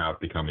Judaism without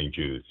becoming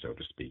Jews, so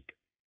to speak.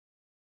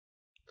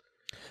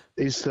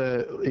 Is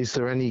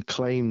there any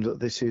claim that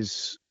this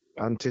is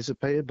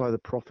anticipated by the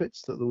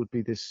prophets, that there would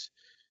be this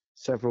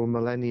several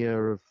millennia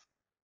of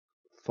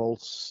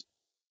false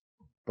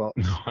but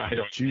No, I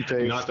don't.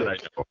 Judaistic not that I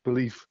know.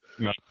 belief?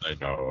 Not that I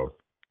know of.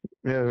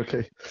 Yeah,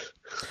 okay.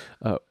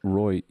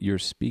 Roy, you're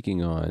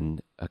speaking on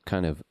a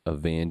kind of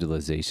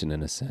evangelization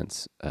in a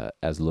sense,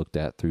 as looked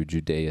at through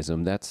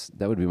Judaism. That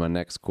would be my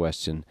next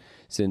question.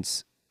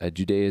 Since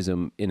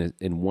Judaism,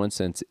 in one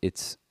sense,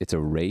 it's a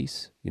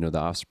race, the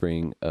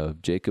offspring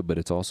of Jacob, but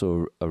it's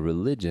also a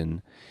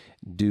religion.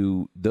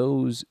 Do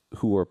those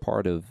who are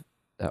part of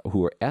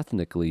who are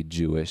ethnically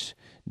Jewish,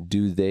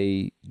 do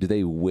they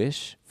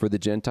wish for the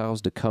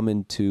Gentiles to come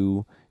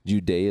into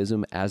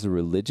Judaism as a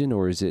religion,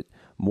 or is it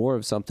more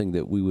of something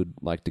that we would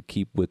like to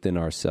keep within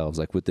ourselves,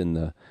 like within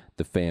the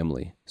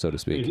family, so to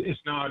speak? It's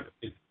not.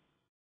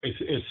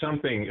 It's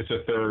something. It's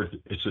a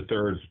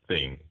third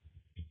thing,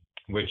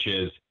 which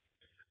is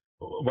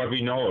what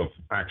we know of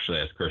actually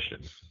as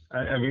Christians.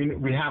 I mean,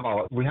 we have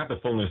the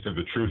fullness of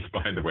the truth,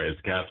 by the way, as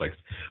Catholics,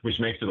 which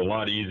makes it a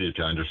lot easier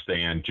to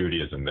understand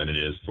Judaism than it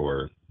is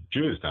for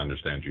Jews to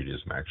understand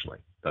Judaism, actually.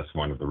 That's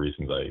one of the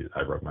reasons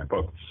I wrote my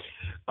book.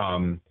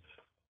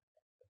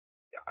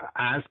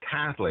 As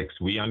Catholics,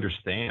 we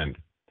understand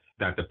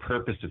that the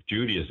purpose of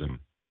Judaism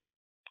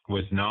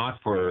was not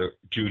for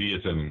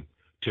Judaism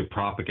to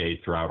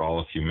propagate throughout all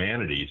of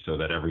humanity so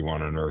that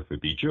everyone on earth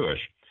would be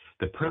Jewish.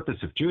 The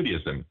purpose of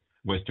Judaism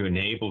was to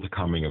enable the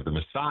coming of the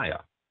Messiah.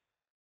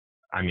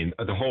 I mean,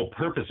 the whole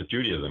purpose of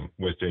Judaism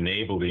was to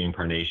enable the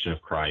incarnation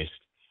of Christ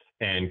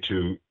and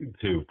to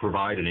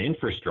provide an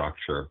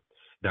infrastructure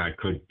that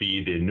could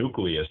be the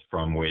nucleus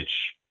from which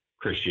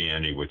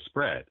Christianity would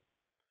spread.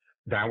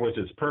 That was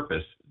its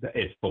purpose.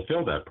 It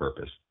fulfilled that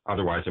purpose.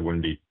 Otherwise, there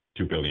wouldn't be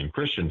 2 billion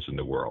Christians in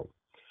the world.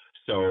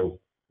 So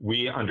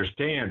we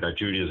understand that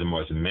Judaism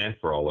wasn't meant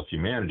for all of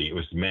humanity. It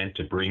was meant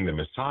to bring the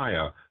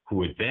Messiah, who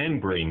would then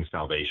bring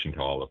salvation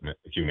to all of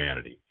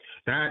humanity.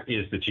 That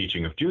is the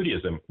teaching of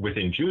Judaism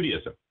within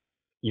Judaism.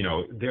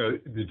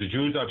 The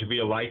Jews are to be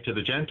a light to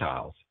the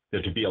Gentiles.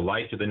 They're to be a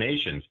light to the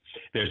nations.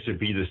 They're to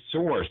be the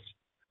source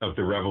of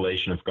the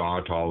revelation of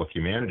God to all of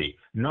humanity,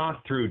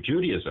 not through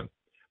Judaism,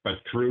 but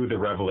through the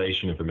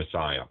revelation of the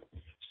Messiah.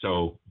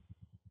 So,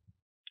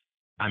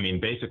 I mean,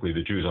 basically,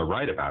 the Jews are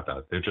right about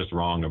that. They're just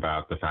wrong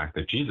about the fact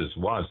that Jesus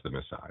was the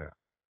Messiah.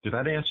 Did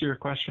that answer your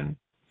question?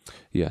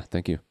 Yeah,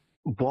 thank you.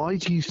 Why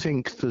do you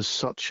think there's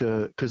such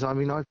a... Because, I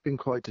mean, I've been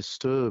quite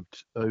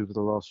disturbed over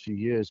the last few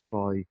years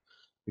by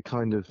the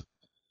kind of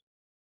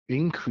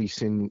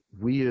increase in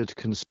weird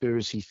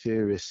conspiracy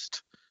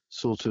theorist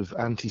sort of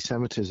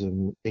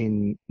anti-Semitism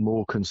in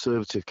more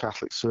conservative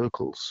Catholic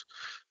circles,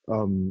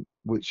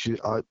 which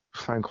I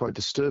found quite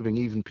disturbing.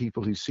 Even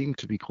people who seem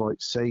to be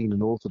quite sane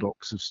and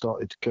orthodox have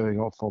started going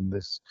off on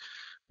this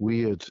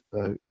weird,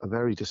 a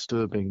very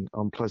disturbing,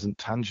 unpleasant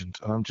tangent.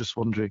 And I'm just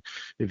wondering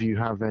if you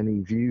have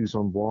any views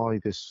on why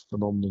this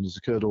phenomenon has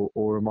occurred,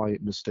 or am I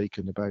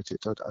mistaken about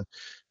it?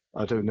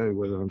 I don't know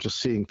whether I'm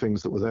just seeing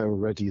things that were there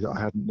already that I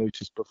hadn't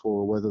noticed before,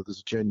 or whether there's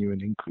a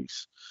genuine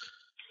increase.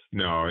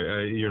 No,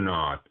 you're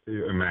not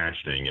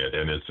imagining it,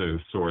 and it's a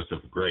source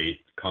of great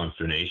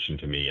consternation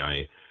to me.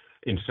 I,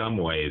 in some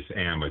ways,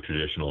 am a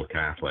traditional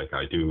Catholic.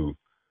 I do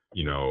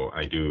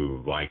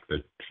like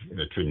the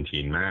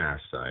Tridentine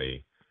Mass.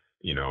 I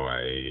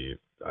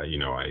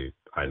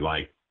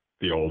like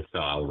the old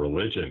style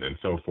religion and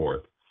so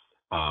forth.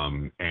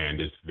 And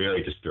it's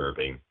very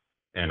disturbing.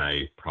 And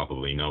I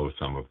probably know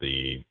some of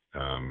the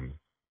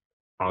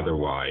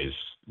otherwise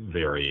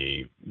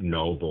very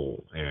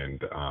noble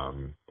and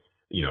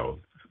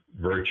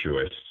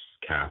virtuous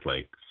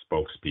Catholic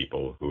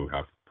spokespeople who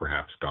have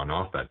perhaps gone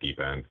off that deep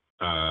end.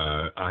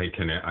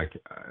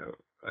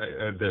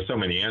 There's so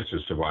many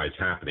answers to why it's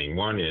happening.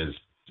 One is,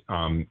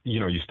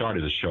 you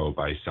started the show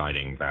by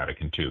citing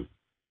Vatican II.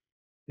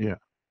 Yeah.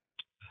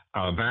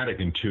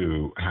 Vatican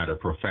II had a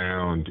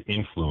profound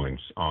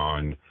influence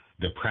on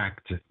the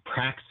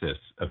praxis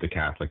of the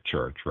Catholic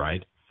Church,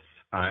 right?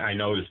 I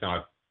know it's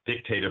not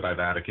dictated by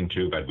Vatican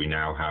II, but we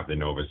now have the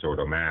Novus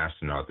Ordo Mass,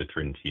 not the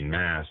Tridentine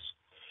Mass.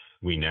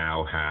 We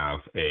now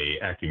have a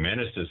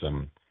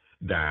ecumenicism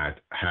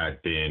that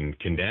had been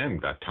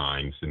condemned at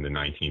times in the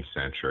 19th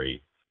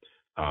century.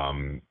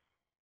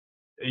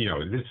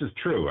 This is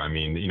true. I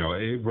mean,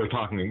 we're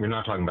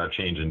not talking about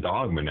change in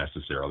dogma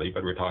necessarily,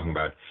 but we're talking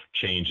about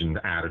change in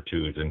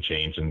attitudes and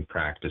change in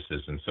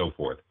practices and so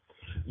forth.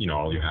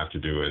 All you have to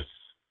do is,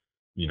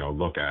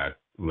 look at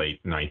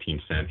late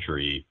 19th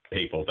century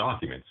papal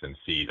documents and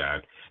see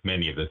that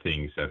many of the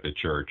things that the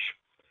church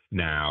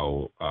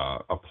now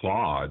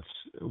applauds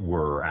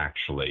were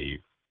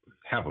actually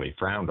heavily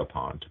frowned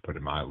upon, to put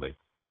it mildly.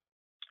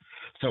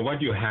 So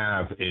what you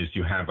have is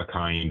you have a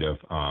kind of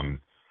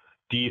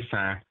de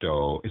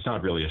facto, it's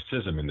not really a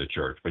schism in the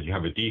church, but you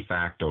have a de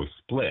facto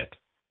split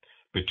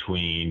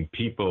between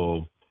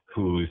people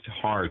whose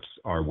hearts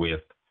are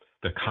with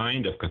the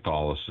kind of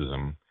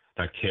Catholicism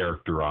that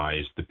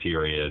characterized the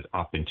period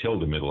up until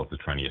the middle of the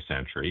 20th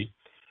century,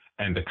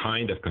 and the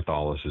kind of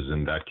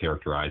Catholicism that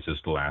characterizes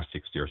the last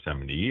 60 or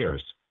 70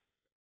 years.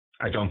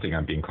 I don't think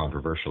I'm being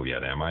controversial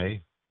yet, am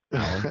I?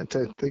 I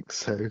don't think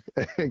so.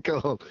 Go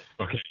on.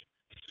 Okay.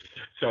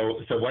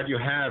 So what you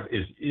have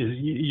is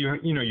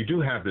you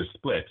do have this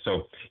split.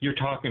 So you're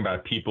talking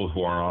about people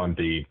who are on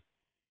the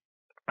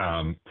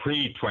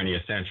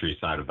pre-20th century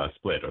side of that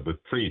split, or the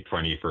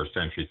pre-21st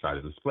century side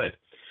of the split.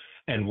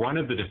 And one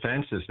of the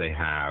defenses they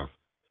have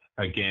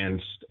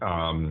against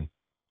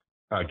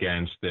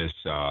this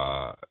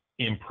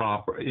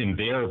improper, in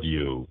their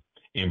view,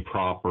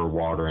 improper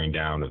watering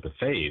down of the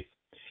faith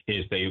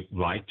is they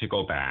like to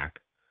go back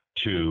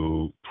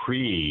to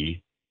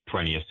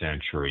pre-20th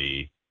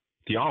century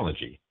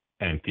theology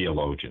and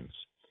theologians.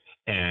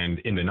 And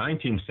in the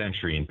 19th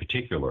century in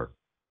particular,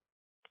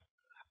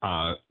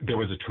 there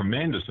was a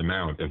tremendous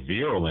amount of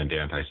virulent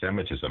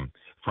anti-Semitism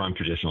from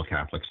traditional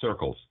Catholic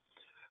circles.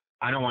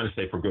 I don't want to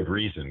say for good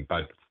reason,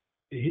 but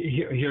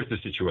here's the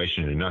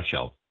situation in a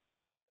nutshell.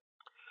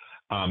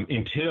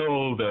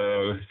 Until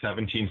the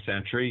 17th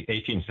century,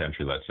 18th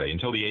century, let's say,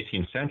 until the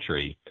 18th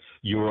century,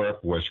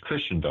 Europe was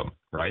Christendom,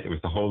 right? It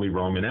was the Holy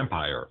Roman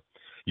Empire.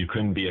 You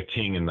couldn't be a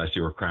king unless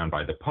you were crowned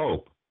by the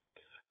Pope.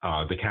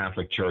 The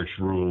Catholic Church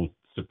ruled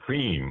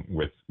supreme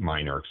with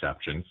minor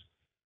exceptions.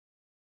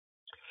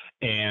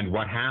 And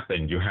what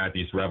happened? You had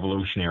these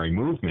revolutionary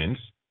movements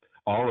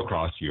all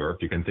across Europe.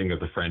 You can think of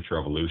the French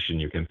Revolution.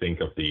 You can think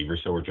of the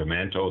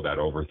Risorgimento that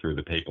overthrew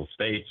the Papal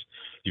States.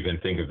 You can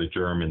think of the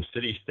German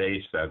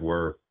city-states that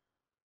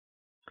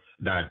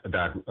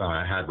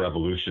had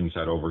revolutions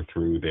that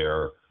overthrew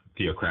their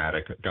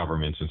theocratic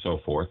governments and so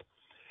forth.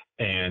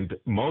 And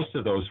most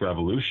of those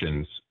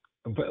revolutions,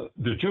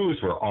 the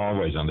Jews were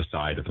always on the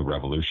side of the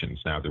revolutions.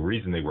 Now, the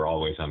reason they were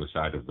always on the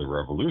side of the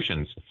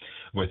revolutions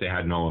was they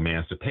had no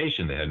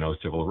emancipation. They had no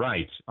civil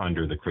rights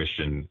under the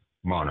Christian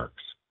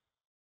monarchs.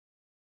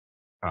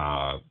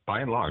 By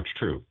and large,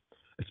 true.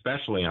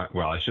 Especially,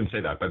 well, I shouldn't say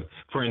that, but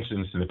for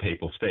instance, in the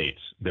Papal States,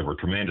 there were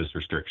tremendous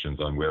restrictions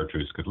on where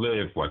Jews could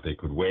live, what they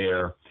could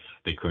wear.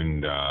 They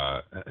couldn't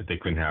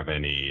have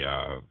any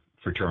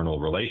fraternal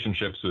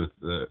relationships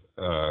with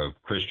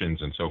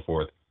Christians and so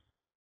forth.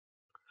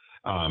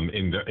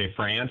 In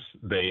France,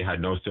 they had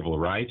no civil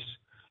rights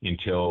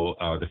until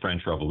the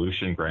French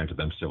Revolution granted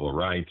them civil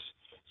rights,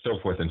 so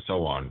forth and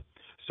so on.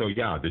 So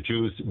yeah, the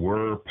Jews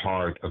were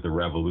part of the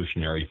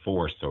revolutionary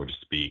force, so to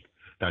speak,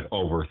 that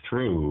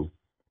overthrew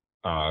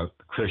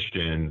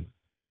Christian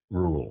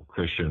rule,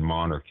 Christian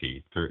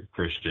monarchy,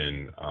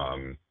 Christian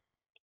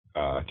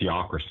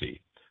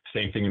theocracy.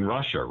 Same thing in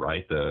Russia,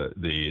 right?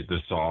 The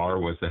Tsar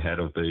was the head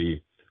of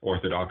the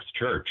Orthodox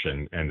Church,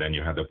 and then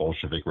you had the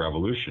Bolshevik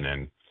Revolution,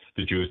 and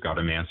the Jews got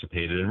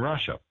emancipated in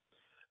Russia,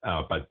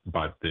 but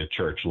the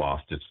church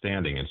lost its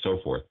standing and so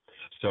forth.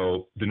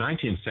 So the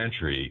 19th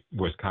century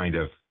was kind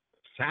of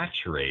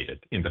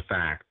saturated in the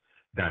fact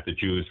that the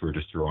Jews were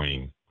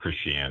destroying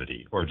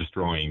Christianity or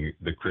destroying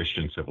the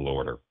Christian civil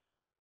order.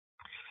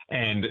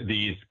 And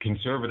these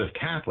conservative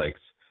Catholics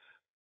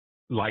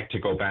like to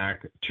go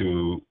back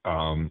to,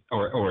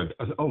 or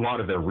a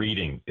lot of their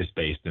reading is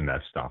based in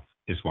that stuff,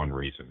 is one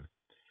reason.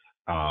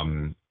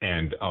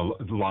 And a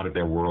lot of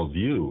their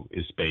worldview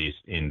is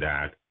based in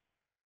that,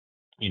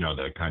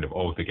 the kind of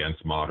oath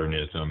against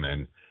modernism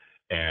and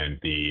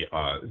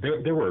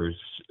there were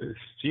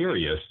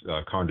serious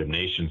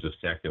condemnations of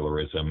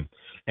secularism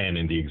and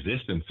in the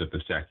existence of the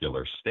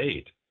secular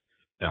state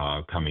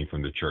coming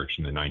from the church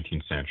in the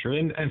 19th century.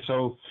 And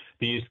so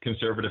these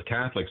conservative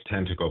Catholics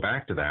tend to go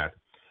back to that.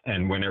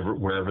 And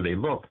wherever they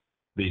look,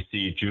 they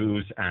see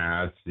Jews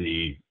as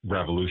the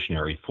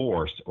revolutionary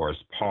force or as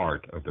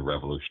part of the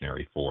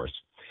revolutionary force.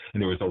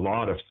 And there was a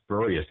lot of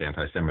spurious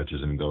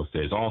anti-Semitism in those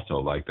days also,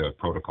 like the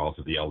Protocols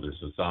of the Elders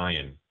of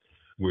Zion,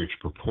 which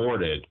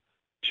purported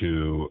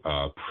to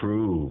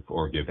prove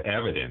or give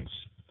evidence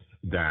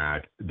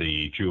that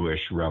the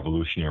Jewish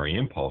revolutionary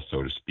impulse,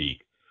 so to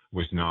speak,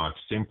 was not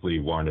simply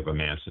one of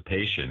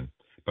emancipation,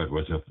 but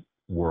was of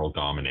world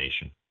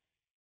domination.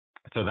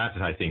 So that's,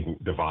 I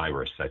think, the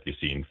virus that you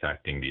see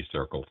infecting these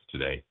circles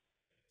today.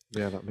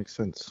 Yeah, that makes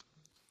sense.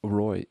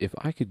 Roy, if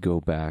I could go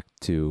back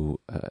to,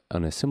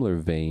 on a similar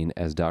vein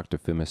as Dr.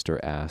 Phimister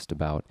asked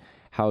about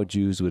how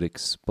Jews would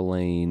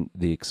explain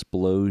the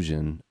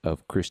explosion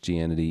of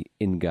Christianity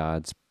in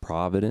God's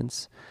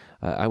providence,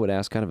 I would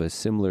ask kind of a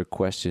similar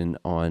question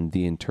on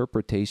the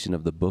interpretation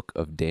of the book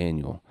of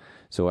Daniel.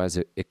 So as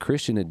a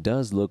Christian, it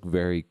does look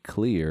very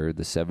clear,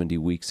 the 70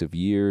 weeks of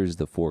years,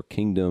 the 4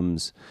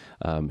 kingdoms.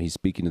 He's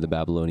speaking to the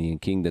Babylonian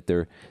king, that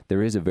there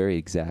is a very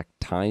exact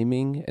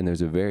timing and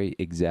there's a very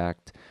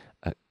exact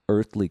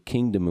earthly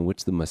kingdom in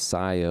which the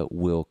Messiah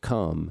will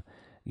come.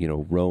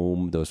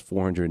 Rome, those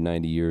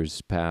 490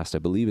 years past. I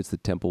believe it's the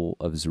Temple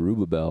of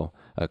Zerubbabel.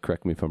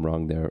 Correct me if I'm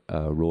wrong there,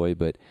 Roy,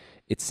 but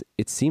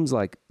it seems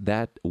like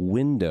that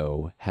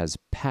window has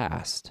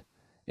passed.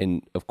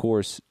 And of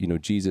course,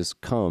 Jesus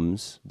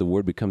comes, the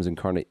Word becomes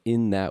incarnate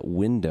in that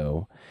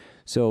window.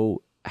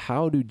 So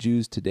how do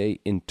Jews today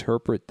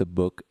interpret the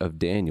book of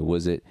Daniel?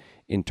 Was it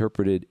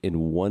interpreted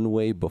in one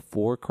way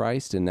before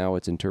Christ and now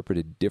it's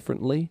interpreted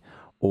differently?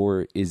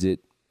 or is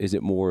it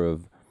more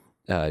of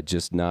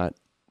just not,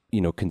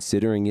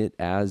 considering it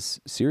as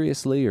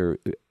seriously, or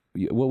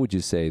what would you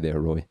say there,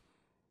 Roy?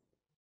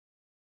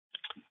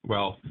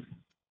 Well,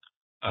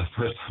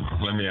 first of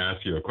all, let me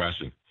ask you a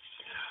question.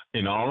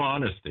 In all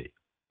honesty,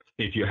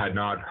 if you had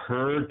not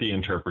heard the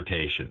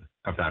interpretation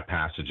of that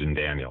passage in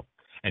Daniel,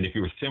 and if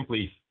you were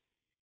simply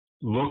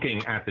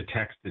looking at the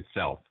text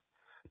itself,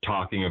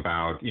 talking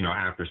about,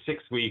 after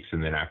 6 weeks,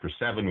 and then after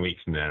 7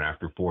 weeks, and then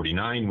after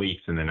 49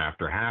 weeks, and then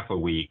after half a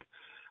week,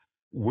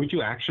 would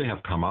you actually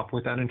have come up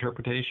with that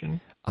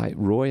interpretation?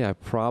 Roy, I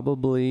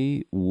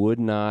probably would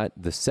not.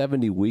 The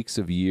 70 weeks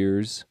of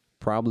years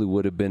probably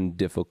would have been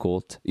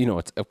difficult.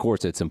 Of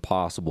course, it's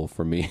impossible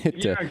for me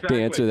to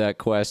answer that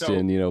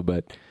question,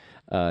 but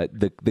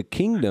the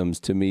kingdoms,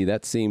 to me,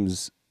 that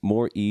seems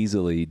more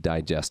easily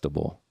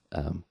digestible.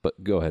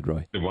 But go ahead,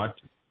 Roy. The what?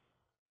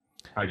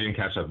 I didn't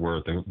catch that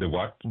word. The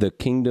what? The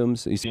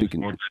kingdoms. He's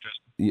speaking.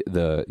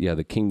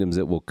 The kingdoms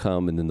that will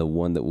come, and then the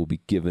one that will be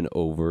given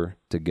over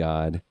to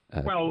God.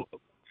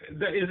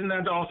 Isn't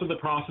that also the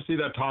prophecy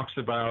that talks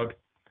about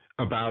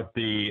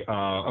the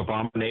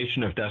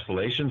abomination of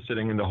desolation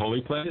sitting in the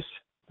holy place?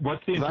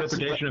 What's the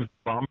interpretation of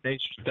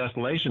abomination of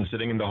desolation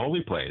sitting in the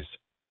holy place?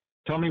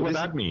 Tell me what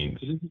that means.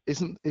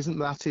 Isn't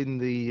that in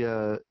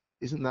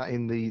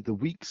the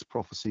weeks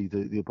prophecy,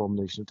 the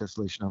abomination of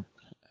desolation?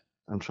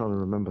 I'm trying to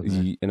remember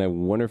that. And I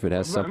wonder if it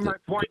has something. My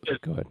point is,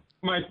 go ahead.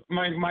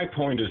 My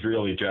point is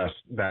really just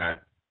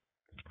that,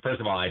 first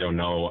of all, I don't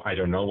know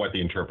what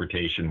the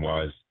interpretation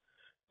was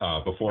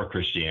before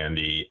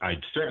Christianity. I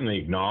certainly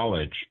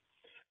acknowledge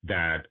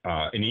that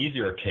an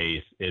easier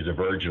case is the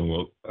virgin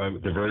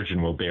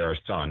will bear a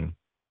son,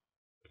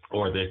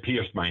 or they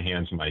pierced my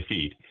hands and my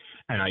feet.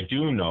 And I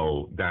do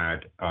know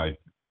that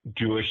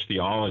Jewish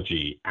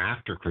theology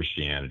after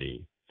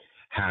Christianity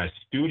has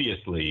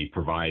studiously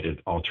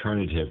provided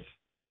alternative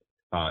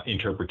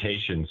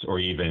interpretations or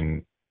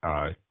even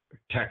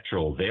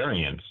textual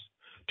variants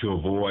to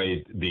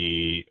avoid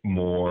the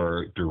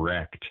more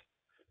direct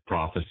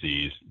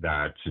prophecies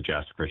that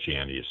suggest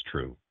Christianity is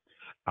true.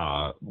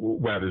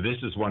 Whether this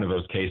is one of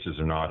those cases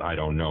or not, I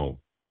don't know.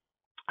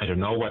 I don't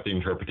know what the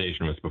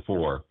interpretation was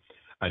before.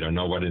 I don't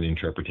know what an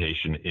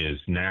interpretation is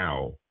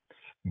now.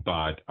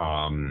 But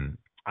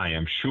I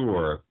am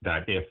sure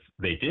that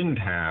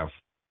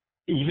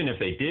even if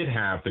they did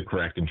have the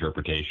correct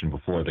interpretation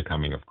before the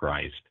coming of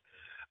Christ,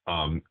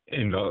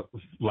 in the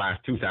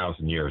last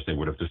 2,000 years, they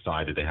would have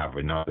decided to have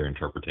another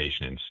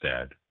interpretation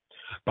instead.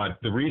 But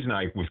the reason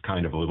I was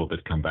kind of a little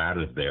bit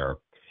combative there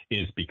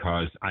is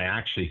because I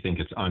actually think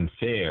it's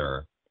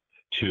unfair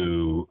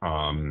to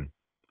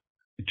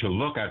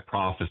look at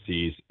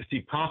prophecies.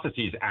 See,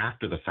 prophecies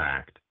after the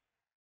fact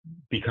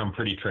become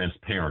pretty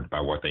transparent by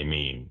what they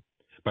mean.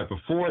 But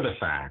before the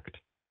fact,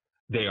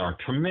 they are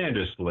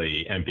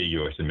tremendously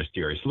ambiguous and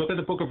mysterious. Look at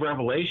the book of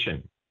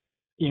Revelation.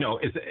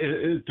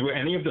 Do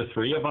any of the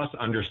three of us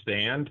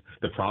understand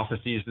the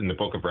prophecies in the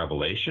book of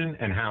Revelation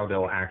and how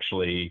they'll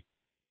actually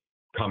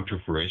come to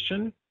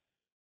fruition?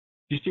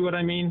 Do you see what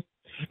I mean?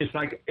 It's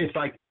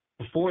like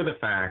before the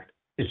fact,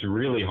 it's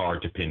really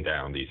hard to pin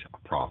down these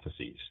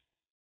prophecies.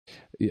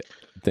 Yeah,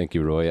 thank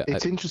you, Roy.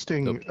 It's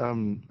interesting.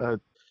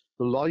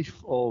 The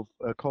life of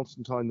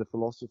Constantine the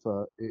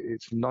philosopher,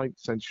 it's a 9th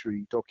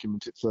century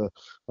document. It's a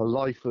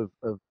life of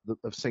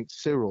Saint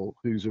Cyril,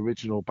 whose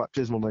original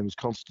baptismal name was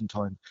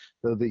Constantine,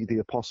 the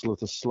apostle of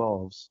the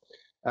Slavs.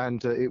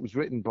 And it was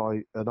written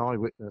by an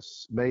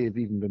eyewitness, may have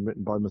even been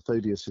written by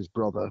Methodius, his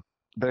brother,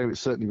 though it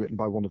was certainly written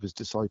by one of his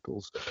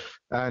disciples.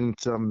 And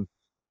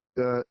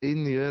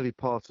in the early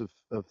part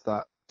of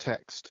that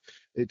text,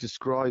 it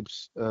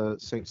describes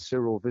Saint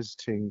Cyril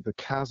visiting the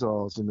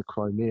Khazars in the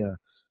Crimea,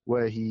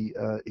 where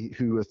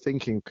who are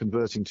thinking of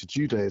converting to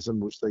Judaism,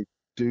 which they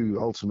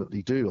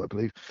ultimately do, I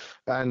believe,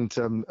 and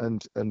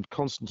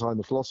Constantine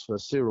the philosopher,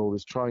 Cyril,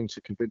 is trying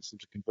to convince them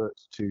to convert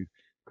to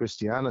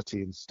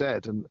Christianity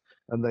instead, and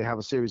they have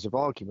a series of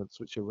arguments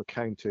which are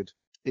recounted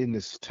in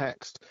this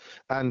text,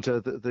 and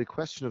the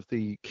question of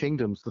the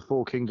kingdoms, the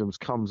 4 kingdoms,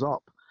 comes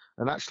up,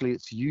 and actually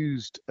it's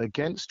used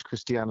against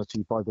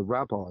Christianity by the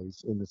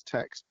rabbis in this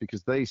text,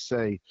 because they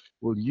say,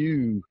 well,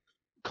 you,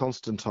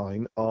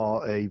 Constantine,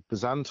 are a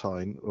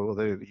Byzantine, or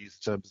they use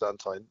the term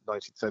Byzantine,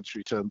 19th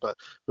century term, but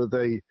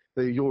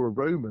you're a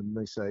Roman,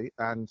 they say,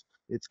 and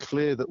it's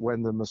clear that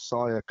when the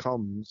Messiah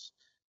comes,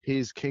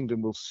 his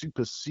kingdom will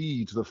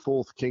supersede the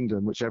 4th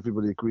kingdom, which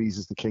everybody agrees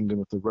is the kingdom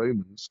of the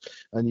Romans,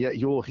 and yet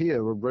you're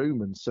here, a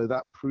Roman, so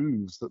that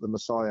proves that the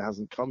Messiah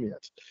hasn't come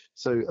yet.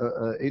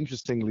 So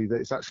interestingly,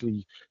 that it's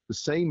actually the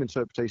same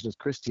interpretation as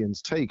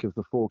Christians take of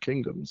the 4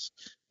 kingdoms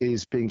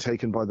is being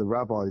taken by the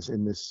rabbis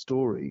in this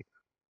story,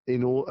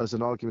 as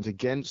an argument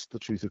against the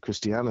truth of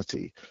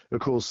Christianity.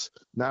 Of course,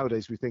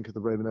 nowadays we think of the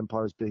Roman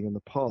Empire as being in the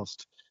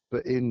past,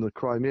 but in the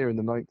Crimea in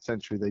the 9th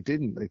century they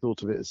didn't. They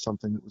thought of it as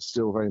something that was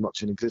still very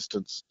much in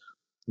existence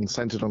and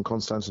centered on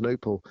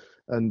Constantinople.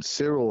 And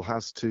Cyril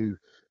has to,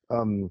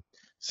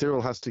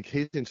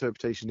 his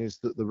interpretation is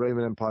that the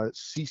Roman Empire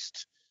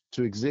ceased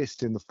to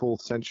exist in the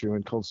 4th century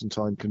when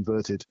Constantine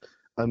converted,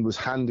 and was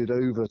handed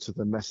over to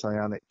the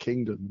Messianic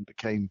kingdom and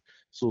became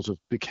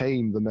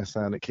the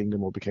Messianic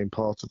kingdom, or became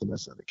part of the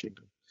Messianic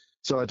kingdom.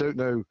 So I don't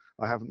know.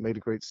 I haven't made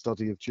a great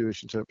study of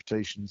Jewish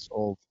interpretations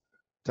of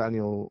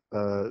Daniel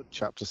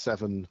chapter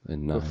 7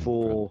 and 9,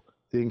 before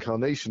the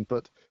incarnation,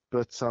 but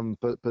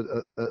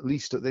at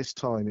least at this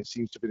time, it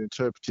seems to have been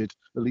interpreted,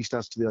 at least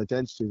as to the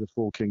identity of the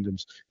four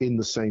kingdoms, in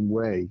the same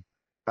way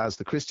as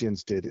the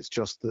Christians did. It's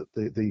just that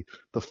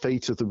the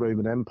fate of the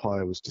Roman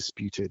Empire was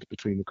disputed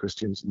between the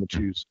Christians and the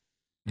Jews.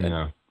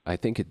 Yeah. I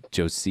think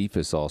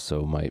Josephus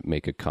also might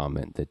make a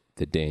comment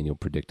that Daniel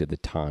predicted the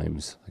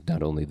times, like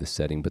not only the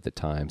setting, but the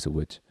times at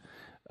which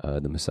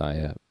the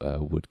Messiah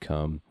would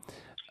come.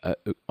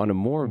 On a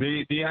more...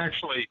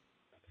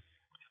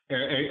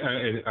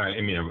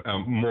 A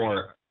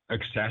more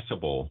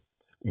accessible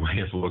way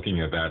of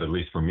looking at that, at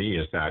least for me,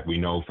 is that we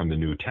know from the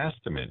New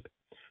Testament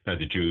that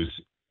the Jews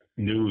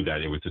knew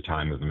that it was the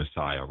time of the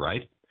Messiah,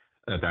 right?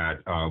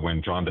 That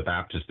when John the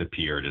Baptist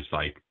appeared, it's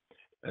like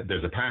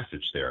there's a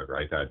passage there,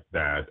 right?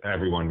 That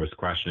everyone was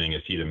questioning,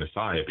 is he the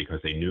Messiah?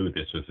 Because they knew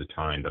this was the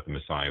time that the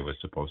Messiah was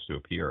supposed to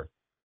appear.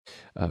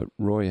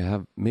 Roy, I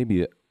have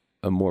maybe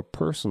a more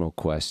personal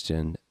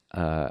question.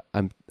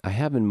 I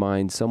have in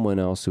mind someone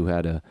else who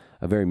had a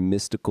very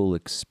mystical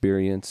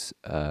experience,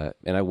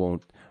 and I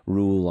won't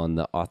rule on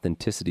the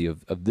authenticity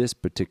of this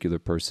particular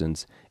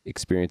person's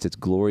experience. It's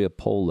Gloria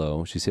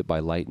Polo. She's hit by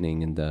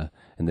lightning in the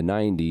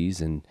 90s,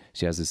 and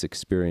she has this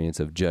experience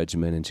of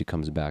judgment, and she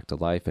comes back to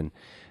life. And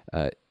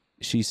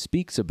she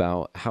speaks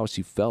about how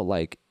she felt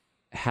like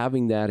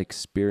having that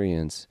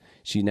experience,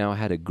 she now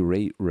had a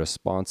great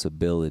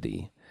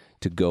responsibility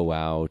to go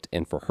out,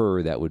 and for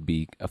her, that would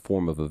be a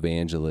form of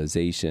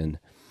evangelization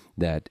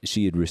that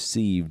she had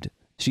received.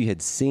 She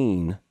had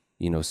seen,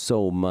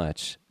 so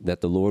much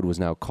that the Lord was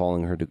now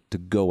calling her to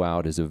go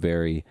out as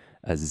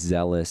a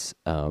zealous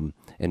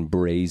and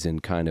brazen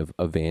kind of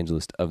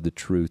evangelist of the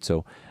truth.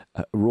 So,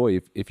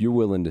 Roy, if you're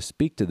willing to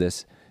speak to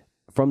this,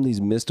 from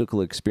these mystical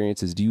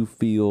experiences, do you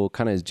feel,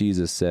 kind of as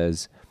Jesus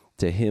says,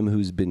 to him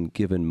who's been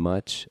given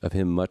much, of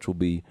him much will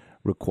be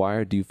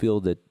required? Do you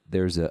feel that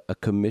there's a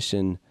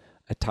commission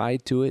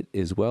tied to it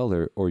as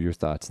well, or your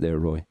thoughts there,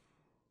 Roy?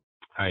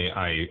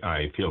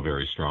 I feel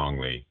very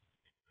strongly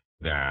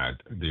that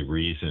the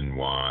reason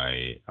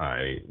why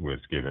I was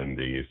given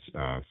these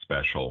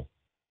special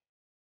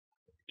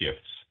gifts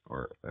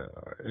or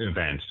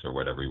events, or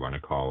whatever you want to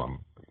call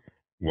them,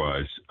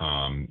 was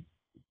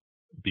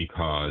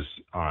because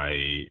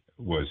I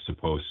was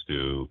supposed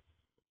to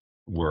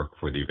work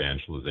for the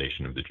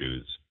evangelization of the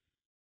Jews.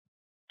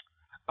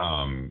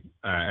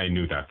 I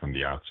knew that from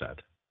the outset.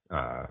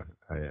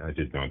 I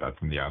did know that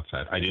from the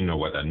outset. I didn't know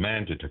what that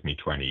meant. It took me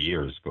 20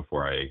 years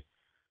before I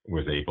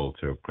was able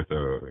to put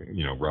the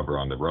rubber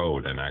on the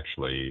road and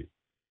actually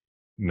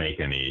make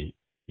any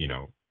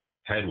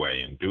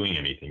headway in doing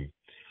anything.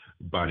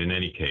 But in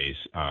any case,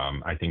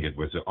 I think it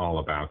was all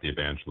about the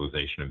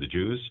evangelization of the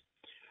Jews.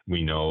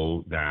 We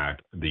know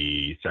that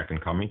the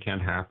second coming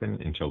can't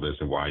happen until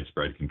there's a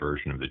widespread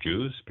conversion of the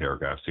Jews.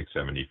 Paragraph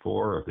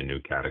 674 of the New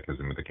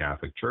Catechism of the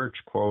Catholic Church,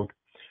 quote,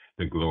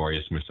 "The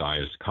glorious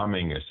Messiah's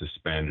coming is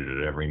suspended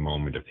at every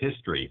moment of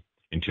history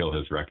until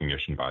his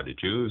recognition by the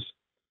Jews."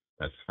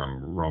 That's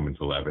from Romans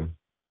 11.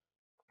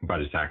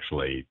 But it's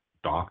actually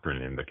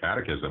doctrine in the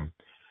Catechism.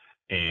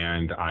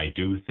 And I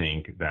do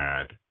think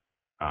that,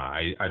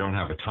 I don't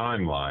have a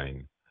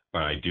timeline,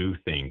 but I do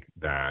think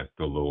that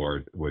the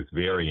Lord was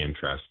very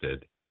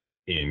interested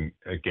in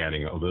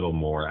getting a little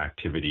more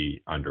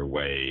activity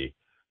underway,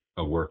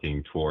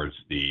 working towards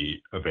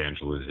the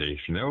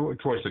evangelization,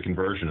 towards the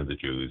conversion of the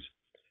Jews.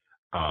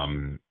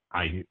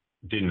 I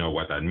didn't know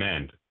what that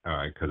meant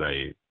because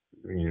I,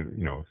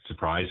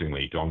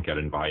 surprisingly don't get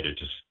invited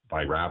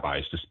by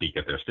rabbis to speak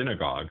at their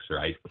synagogues,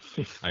 right?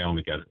 I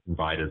only get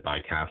invited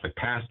by Catholic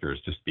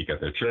pastors to speak at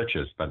their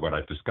churches. But what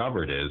I've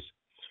discovered is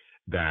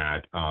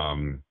that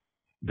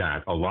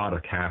that a lot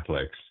of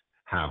Catholics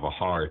have a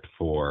heart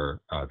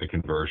for the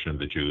conversion of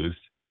the Jews,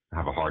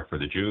 have a heart for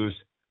the Jews,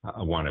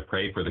 want to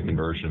pray for the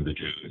conversion of the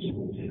Jews.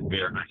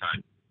 There,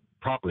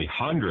 probably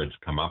hundreds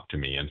come up to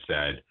me and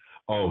said,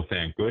 "Oh,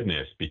 thank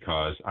goodness,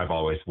 because I've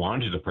always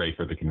wanted to pray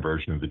for the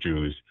conversion of the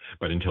Jews,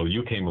 but until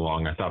you came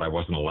along, I thought I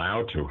wasn't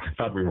allowed to. I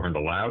thought we weren't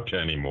allowed to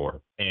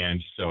anymore."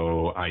 And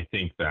so I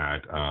think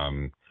that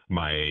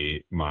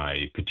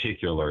my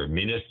particular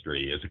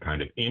ministry is a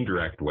kind of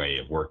indirect way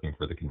of working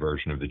for the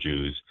conversion of the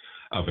Jews,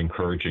 of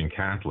encouraging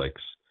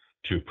Catholics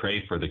to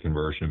pray for the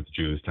conversion of the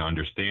Jews, to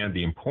understand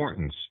the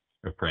importance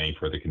of praying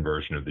for the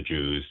conversion of the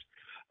Jews,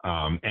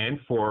 and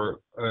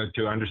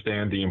to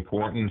understand the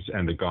importance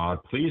and the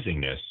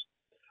God-pleasingness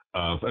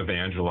of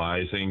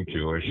evangelizing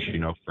Jewish,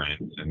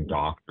 friends and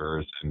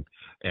doctors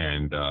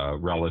and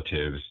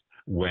relatives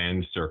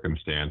when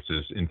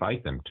circumstances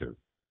invite them to.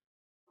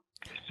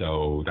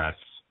 So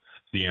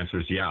the answer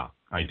is yeah,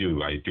 I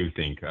do. I do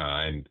think,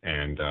 I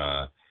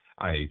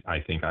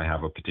think I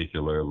have a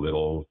particular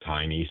little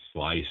tiny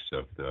slice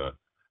of the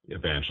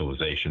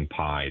evangelization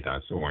pie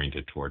that's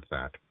oriented towards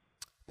that.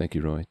 Thank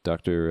you, Roy.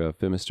 Dr.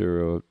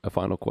 Phimister, a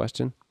final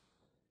question?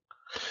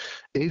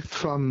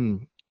 If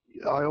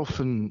I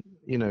often,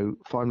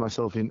 find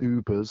myself in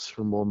Ubers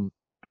from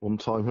one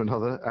time or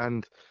another,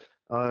 and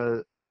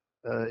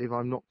if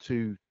I'm not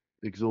too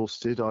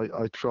exhausted,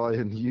 I try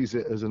and use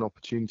it as an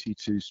opportunity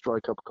to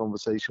strike up a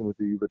conversation with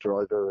the Uber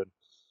driver,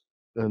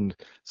 and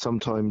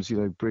sometimes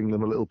bring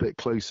them a little bit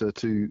closer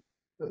to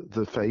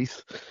the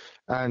faith.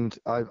 And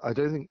I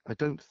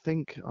don't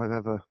think I've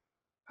ever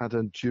had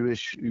a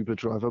Jewish Uber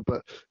driver,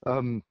 but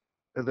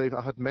they've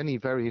had many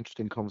very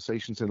interesting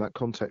conversations in that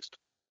context.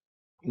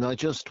 And I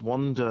just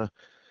wonder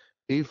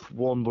if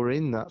one were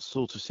in that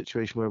sort of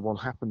situation where one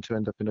happened to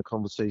end up in a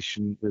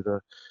conversation with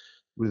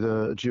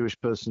a Jewish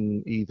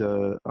person,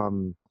 either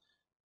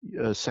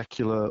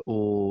secular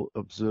or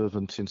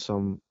observant in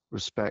some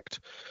respect,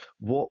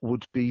 what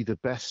would be the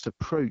best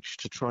approach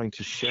to trying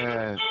to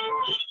share,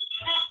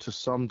 to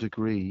some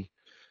degree,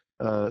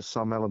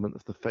 some element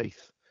of the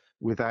faith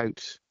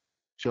without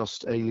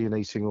just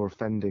alienating or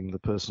offending the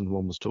person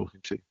one was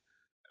talking to?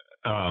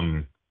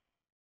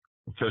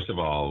 First of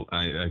all,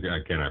 I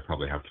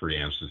probably have three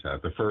answers to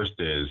that. The first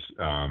is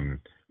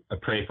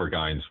pray for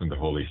guidance from the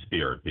Holy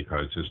Spirit,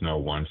 because there's no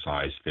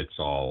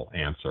one-size-fits-all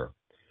answer.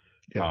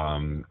 Yeah.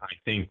 I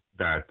think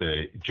that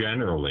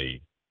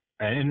generally,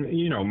 and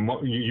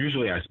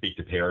usually I speak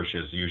to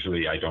parishes.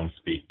 Usually I don't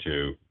speak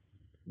to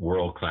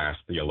world-class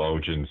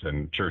theologians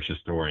and church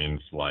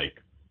historians like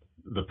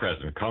the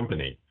present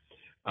company.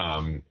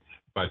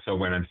 But so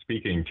when I'm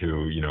speaking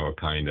to a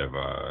kind of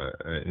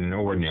an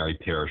ordinary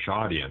parish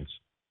audience,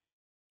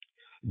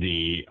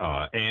 the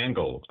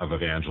angle of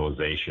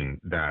evangelization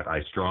that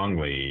I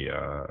strongly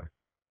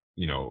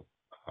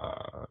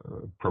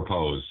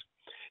propose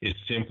is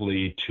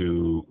simply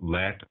to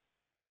let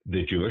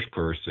the Jewish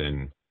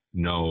person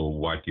know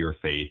what your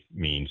faith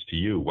means to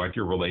you, what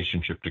your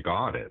relationship to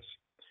God is.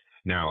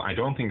 Now, I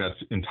don't think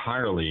that's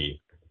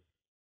entirely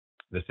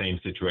the same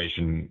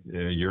situation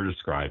you're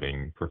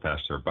describing,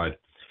 Professor, but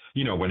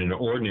when an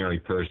ordinary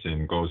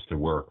person goes to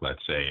work,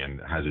 let's say,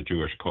 and has a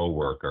Jewish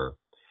coworker,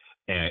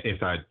 if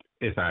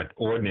that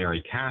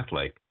ordinary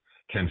Catholic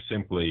can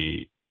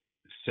simply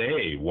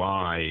say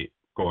why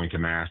going to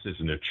Mass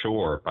isn't a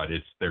chore, but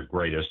it's their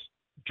greatest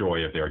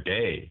joy of their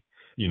day,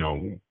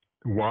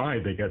 why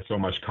they get so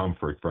much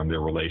comfort from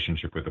their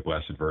relationship with the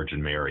Blessed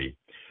Virgin Mary,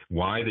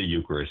 why the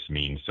Eucharist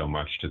means so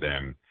much to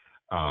them,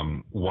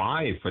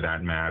 why, for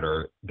that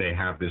matter, they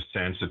have this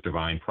sense of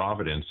divine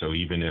providence. So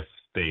even if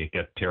they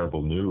get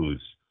terrible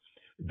news,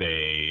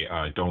 they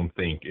don't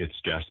think it's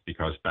just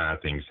because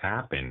bad things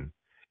happen.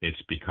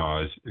 It's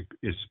because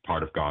it's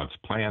part of God's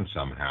plan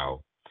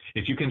somehow.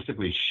 If you can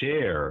simply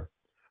share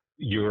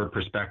your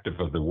perspective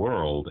of the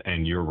world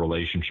and your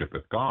relationship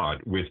with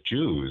God with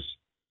Jews,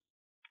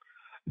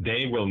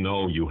 they will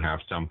know you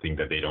have something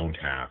that they don't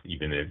have,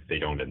 even if they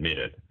don't admit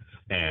it,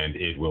 and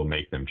it will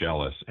make them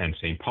jealous. And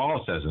St.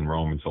 Paul says in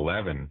Romans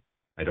 11,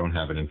 I don't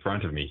have it in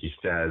front of me, he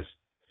says,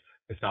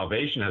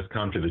 salvation has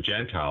come to the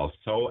Gentiles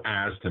so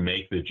as to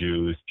make the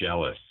Jews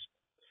jealous.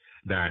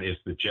 That is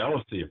the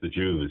jealousy of the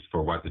Jews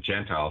for what the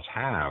Gentiles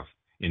have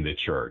in the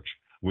church,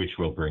 which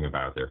will bring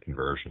about their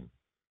conversion.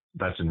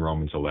 That's in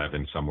Romans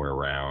 11, somewhere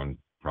around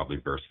probably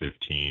verse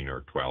 15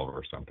 or 12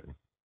 or something.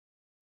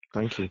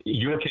 Thank you.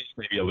 Your case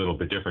may be a little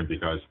bit different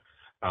because,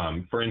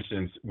 for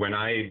instance,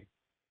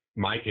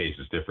 my case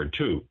is different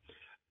too.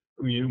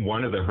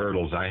 One of the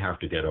hurdles I have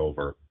to get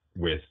over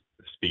with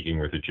speaking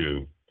with a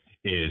Jew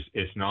is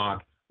it's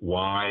not,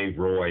 why,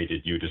 Roy,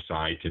 did you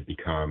decide to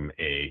become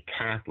a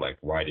Catholic?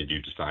 Why did you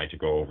decide to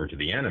go over to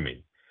the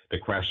enemy? The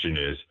question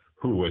is,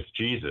 who was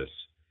Jesus?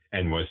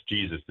 And was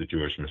Jesus the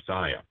Jewish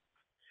Messiah?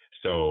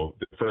 So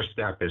the first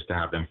step is to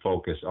have them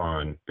focus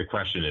on, the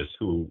question is,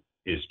 who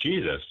is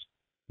Jesus,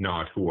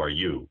 not who are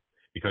you?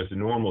 Because the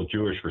normal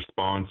Jewish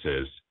response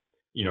is,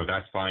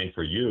 that's fine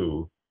for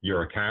you.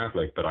 You're a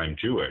Catholic, but I'm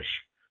Jewish,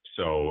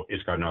 so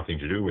it's got nothing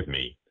to do with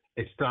me.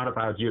 It's not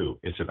about you.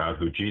 It's about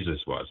who Jesus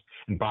was.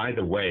 And by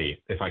the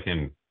way, if I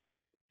can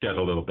get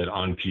a little bit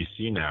on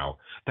PC now,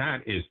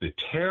 that is the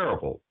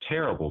terrible,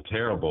 terrible,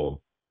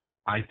 terrible,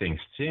 I think,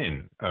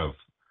 sin of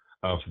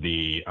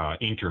the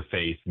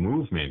interfaith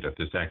movement, of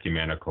this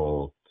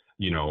ecumenical,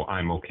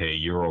 I'm okay,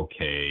 you're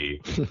okay,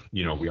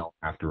 we all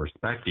have to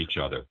respect each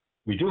other.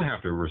 We do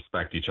have to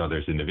respect each other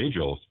as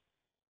individuals.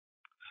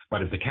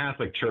 But if the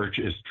Catholic Church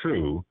is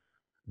true,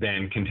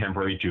 then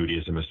contemporary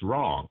Judaism is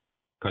wrong,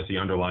 because the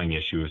underlying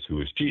issue is,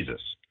 who is Jesus?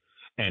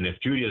 And if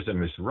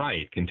Judaism is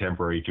right,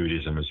 contemporary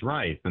Judaism is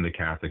right, then the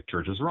Catholic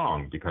Church is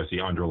wrong, because the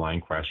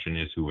underlying question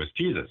is, who is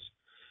Jesus?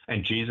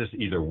 And Jesus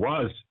either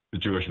was the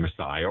Jewish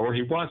Messiah or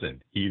he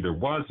wasn't. He either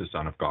was the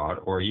Son of God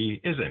or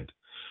he isn't.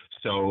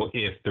 So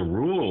if the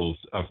rules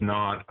of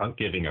not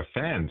giving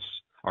offense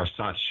are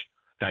such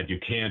that you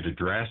can't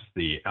address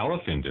the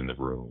elephant in the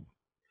room,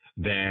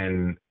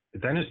 then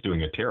it's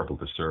doing a terrible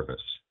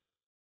disservice.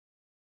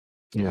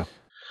 Yeah.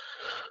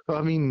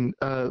 I mean,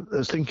 I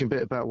was thinking a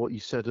bit about what you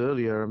said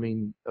earlier. I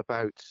mean,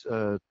 about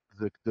the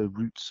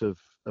roots of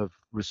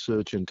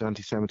resurgent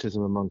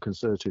anti-Semitism among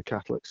conservative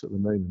Catholics at the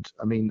moment.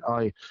 I mean,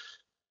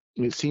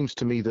 it seems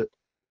to me that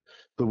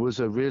there was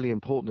a really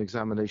important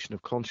examination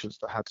of conscience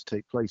that had to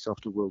take place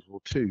after World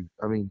War II.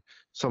 I mean,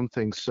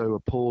 something so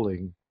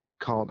appalling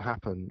can't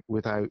happen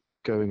without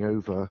going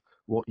over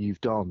what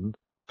you've done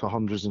for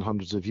hundreds and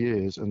hundreds of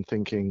years and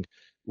thinking,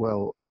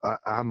 well,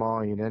 am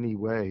I in any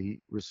way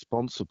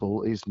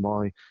responsible? Is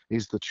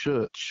the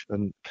church,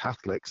 and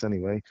Catholics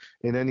anyway,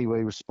 in any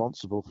way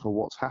responsible for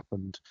what's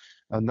happened?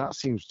 And that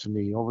seems to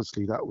me,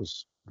 obviously, that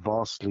was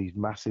vastly,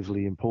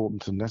 massively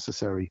important and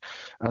necessary.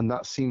 And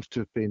that seems to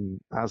have been,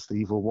 as the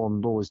evil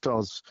one always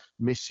does,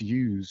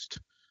 misused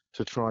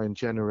to try and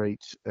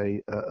generate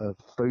a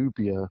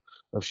phobia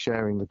of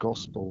sharing the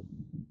gospel,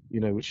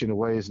 which in a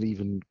way is an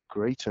even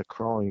greater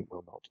crime.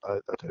 Well, I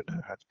don't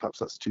know, perhaps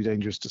that's too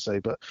dangerous to say,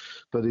 but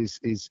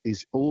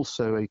is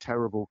also a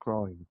terrible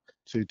crime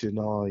to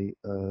deny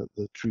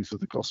the truth of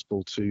the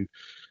gospel to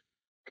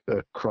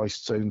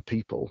Christ's own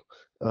people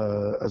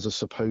as a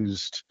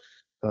supposed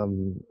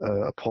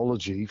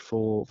apology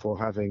for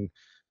having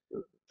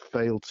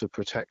failed to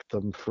protect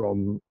them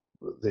from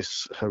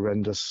this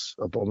horrendous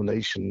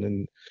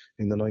abomination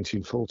in the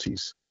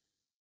 1940s.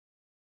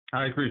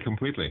 I agree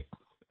completely.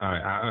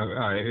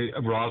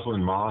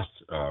 Rosalind Moss,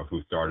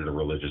 who started a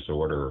religious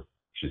order,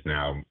 she's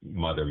now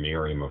Mother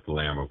Miriam of the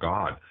Lamb of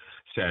God,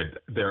 said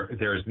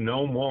there's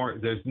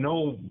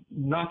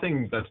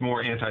nothing that's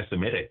more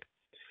anti-Semitic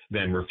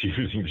than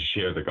refusing to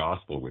share the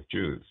gospel with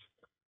Jews.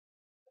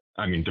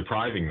 I mean,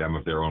 depriving them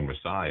of their own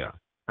Messiah.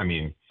 I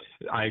mean,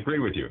 I agree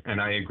with you. And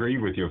I agree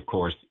with you, of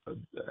course,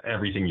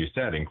 everything you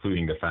said,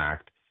 including the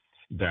fact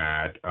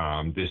that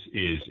this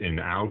is an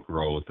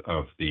outgrowth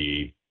of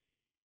the,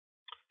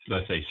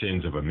 let's say,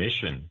 sins of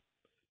omission,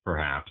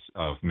 perhaps,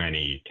 of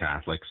many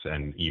Catholics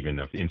and even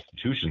of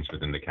institutions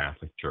within the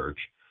Catholic Church.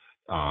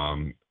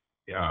 That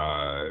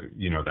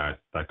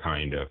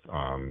kind of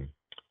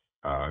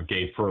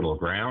gave fertile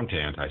ground to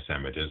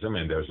anti-Semitism,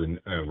 and there's a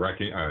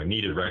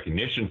needed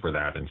recognition for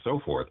that and so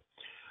forth.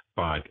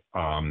 But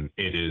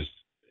it is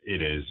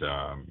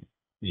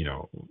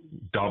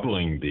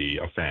doubling the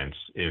offense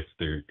if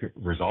the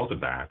result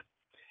of that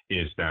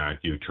is that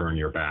you turn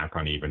your back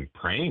on even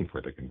praying for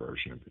the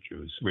conversion of the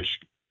Jews, which,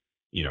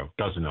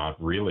 does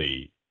not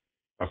really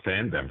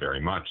offend them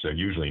very much. They're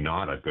usually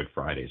not at Good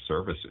Friday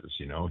services,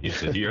 He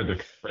said, hear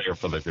the prayer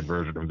for the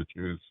conversion of the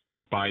Jews.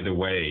 By the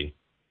way,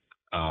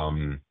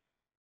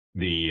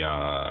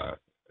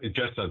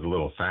 just as a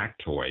little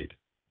factoid,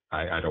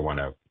 I don't want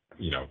to,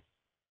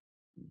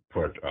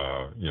 put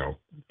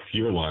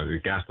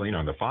gasoline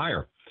on the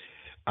fire.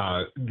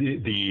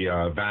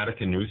 The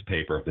Vatican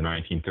newspaper of the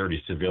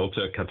 1930s,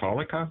 Civilta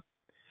Cattolica,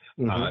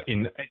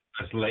 in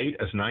as late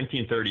as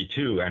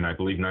 1932 and I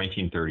believe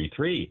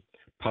 1933,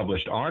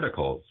 published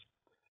articles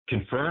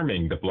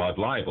confirming the blood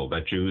libel,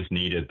 that Jews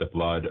needed the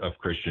blood of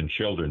Christian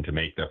children to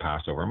make their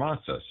Passover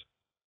matzahs.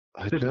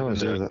 I know,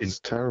 that's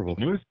terrible.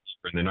 Newspaper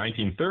in the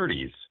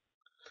 1930s.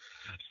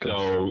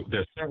 So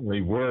there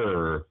certainly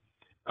were,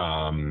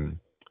 I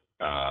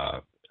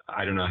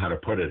don't know how to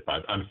put it,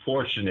 but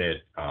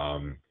unfortunate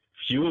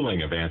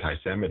fueling of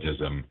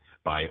anti-Semitism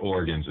by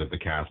organs of the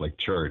Catholic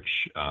Church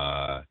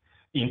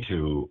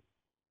into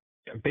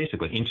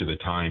the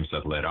times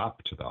that led up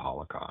to the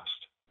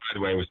Holocaust. By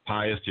the way, it was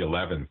Pius XI.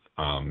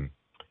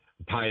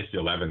 Pius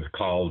XI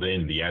called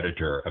in the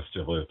editor of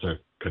Civilta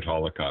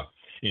Cattolica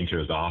into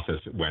his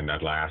office when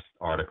that last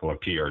article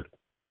appeared,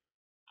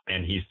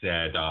 and he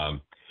said,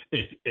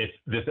 if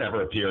this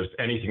ever appears,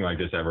 anything like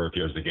this ever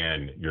appears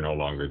again, you're no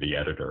longer the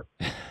editor.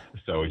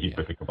 So he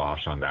put the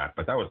kibosh on that.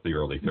 But that was the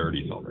early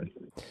 30s already.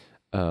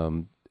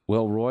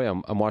 Well, Roy,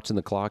 I'm watching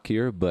the clock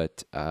here,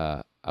 but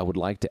I would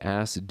like to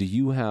ask, do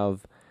you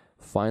have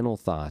final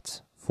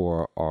thoughts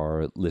for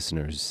our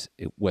listeners,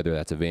 whether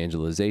that's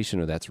evangelization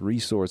or that's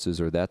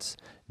resources or that's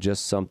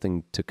just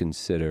something to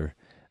consider?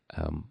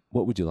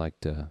 What would you like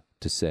to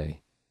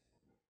say?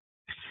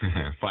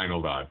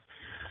 Final thoughts.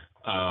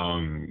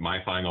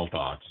 My final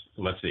thoughts.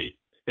 Let's see.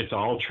 It's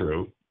all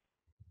true.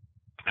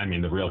 I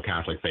mean, the real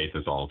Catholic faith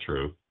is all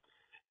true.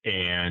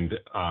 And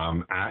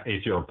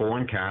if you're a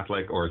born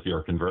Catholic or if you're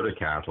a converted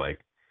Catholic,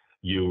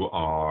 you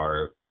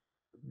are,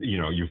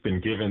 you've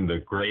been given the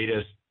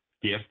greatest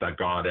gift that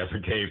God ever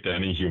gave to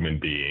any human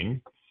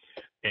being.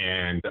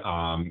 And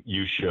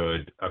you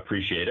should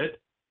appreciate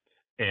it.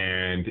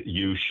 And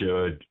you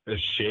should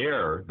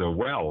share the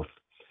wealth,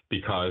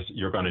 because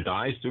you're going to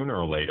die sooner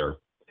or later.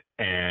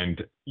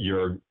 And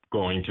you're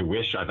going to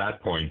wish at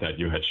that point that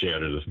you had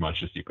shared it as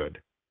much as you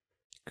could.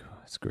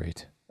 That's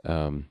great.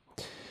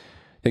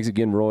 Thanks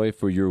again, Roy,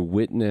 for your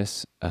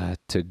witness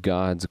to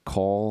God's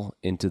call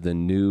into the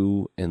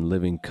new and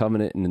living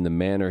covenant, and in the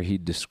manner he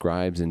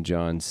describes in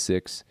John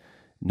 6.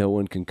 No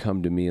one can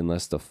come to me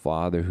unless the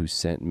Father who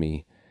sent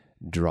me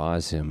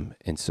draws him.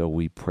 And so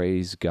we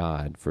praise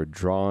God for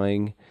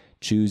drawing,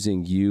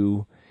 choosing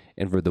you,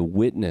 and for the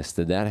witness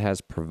that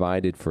has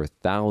provided for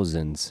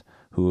thousands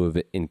who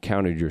have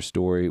encountered your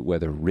story,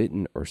 whether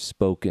written or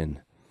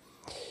spoken.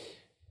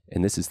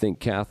 And this is Think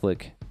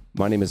Catholic.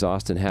 My name is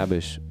Austin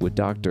Habish with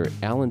Dr.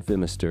 Alan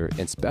Phimister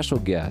and special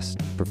guest,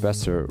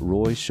 Professor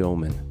Roy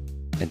Schoeman.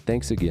 And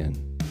thanks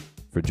again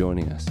for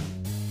joining us.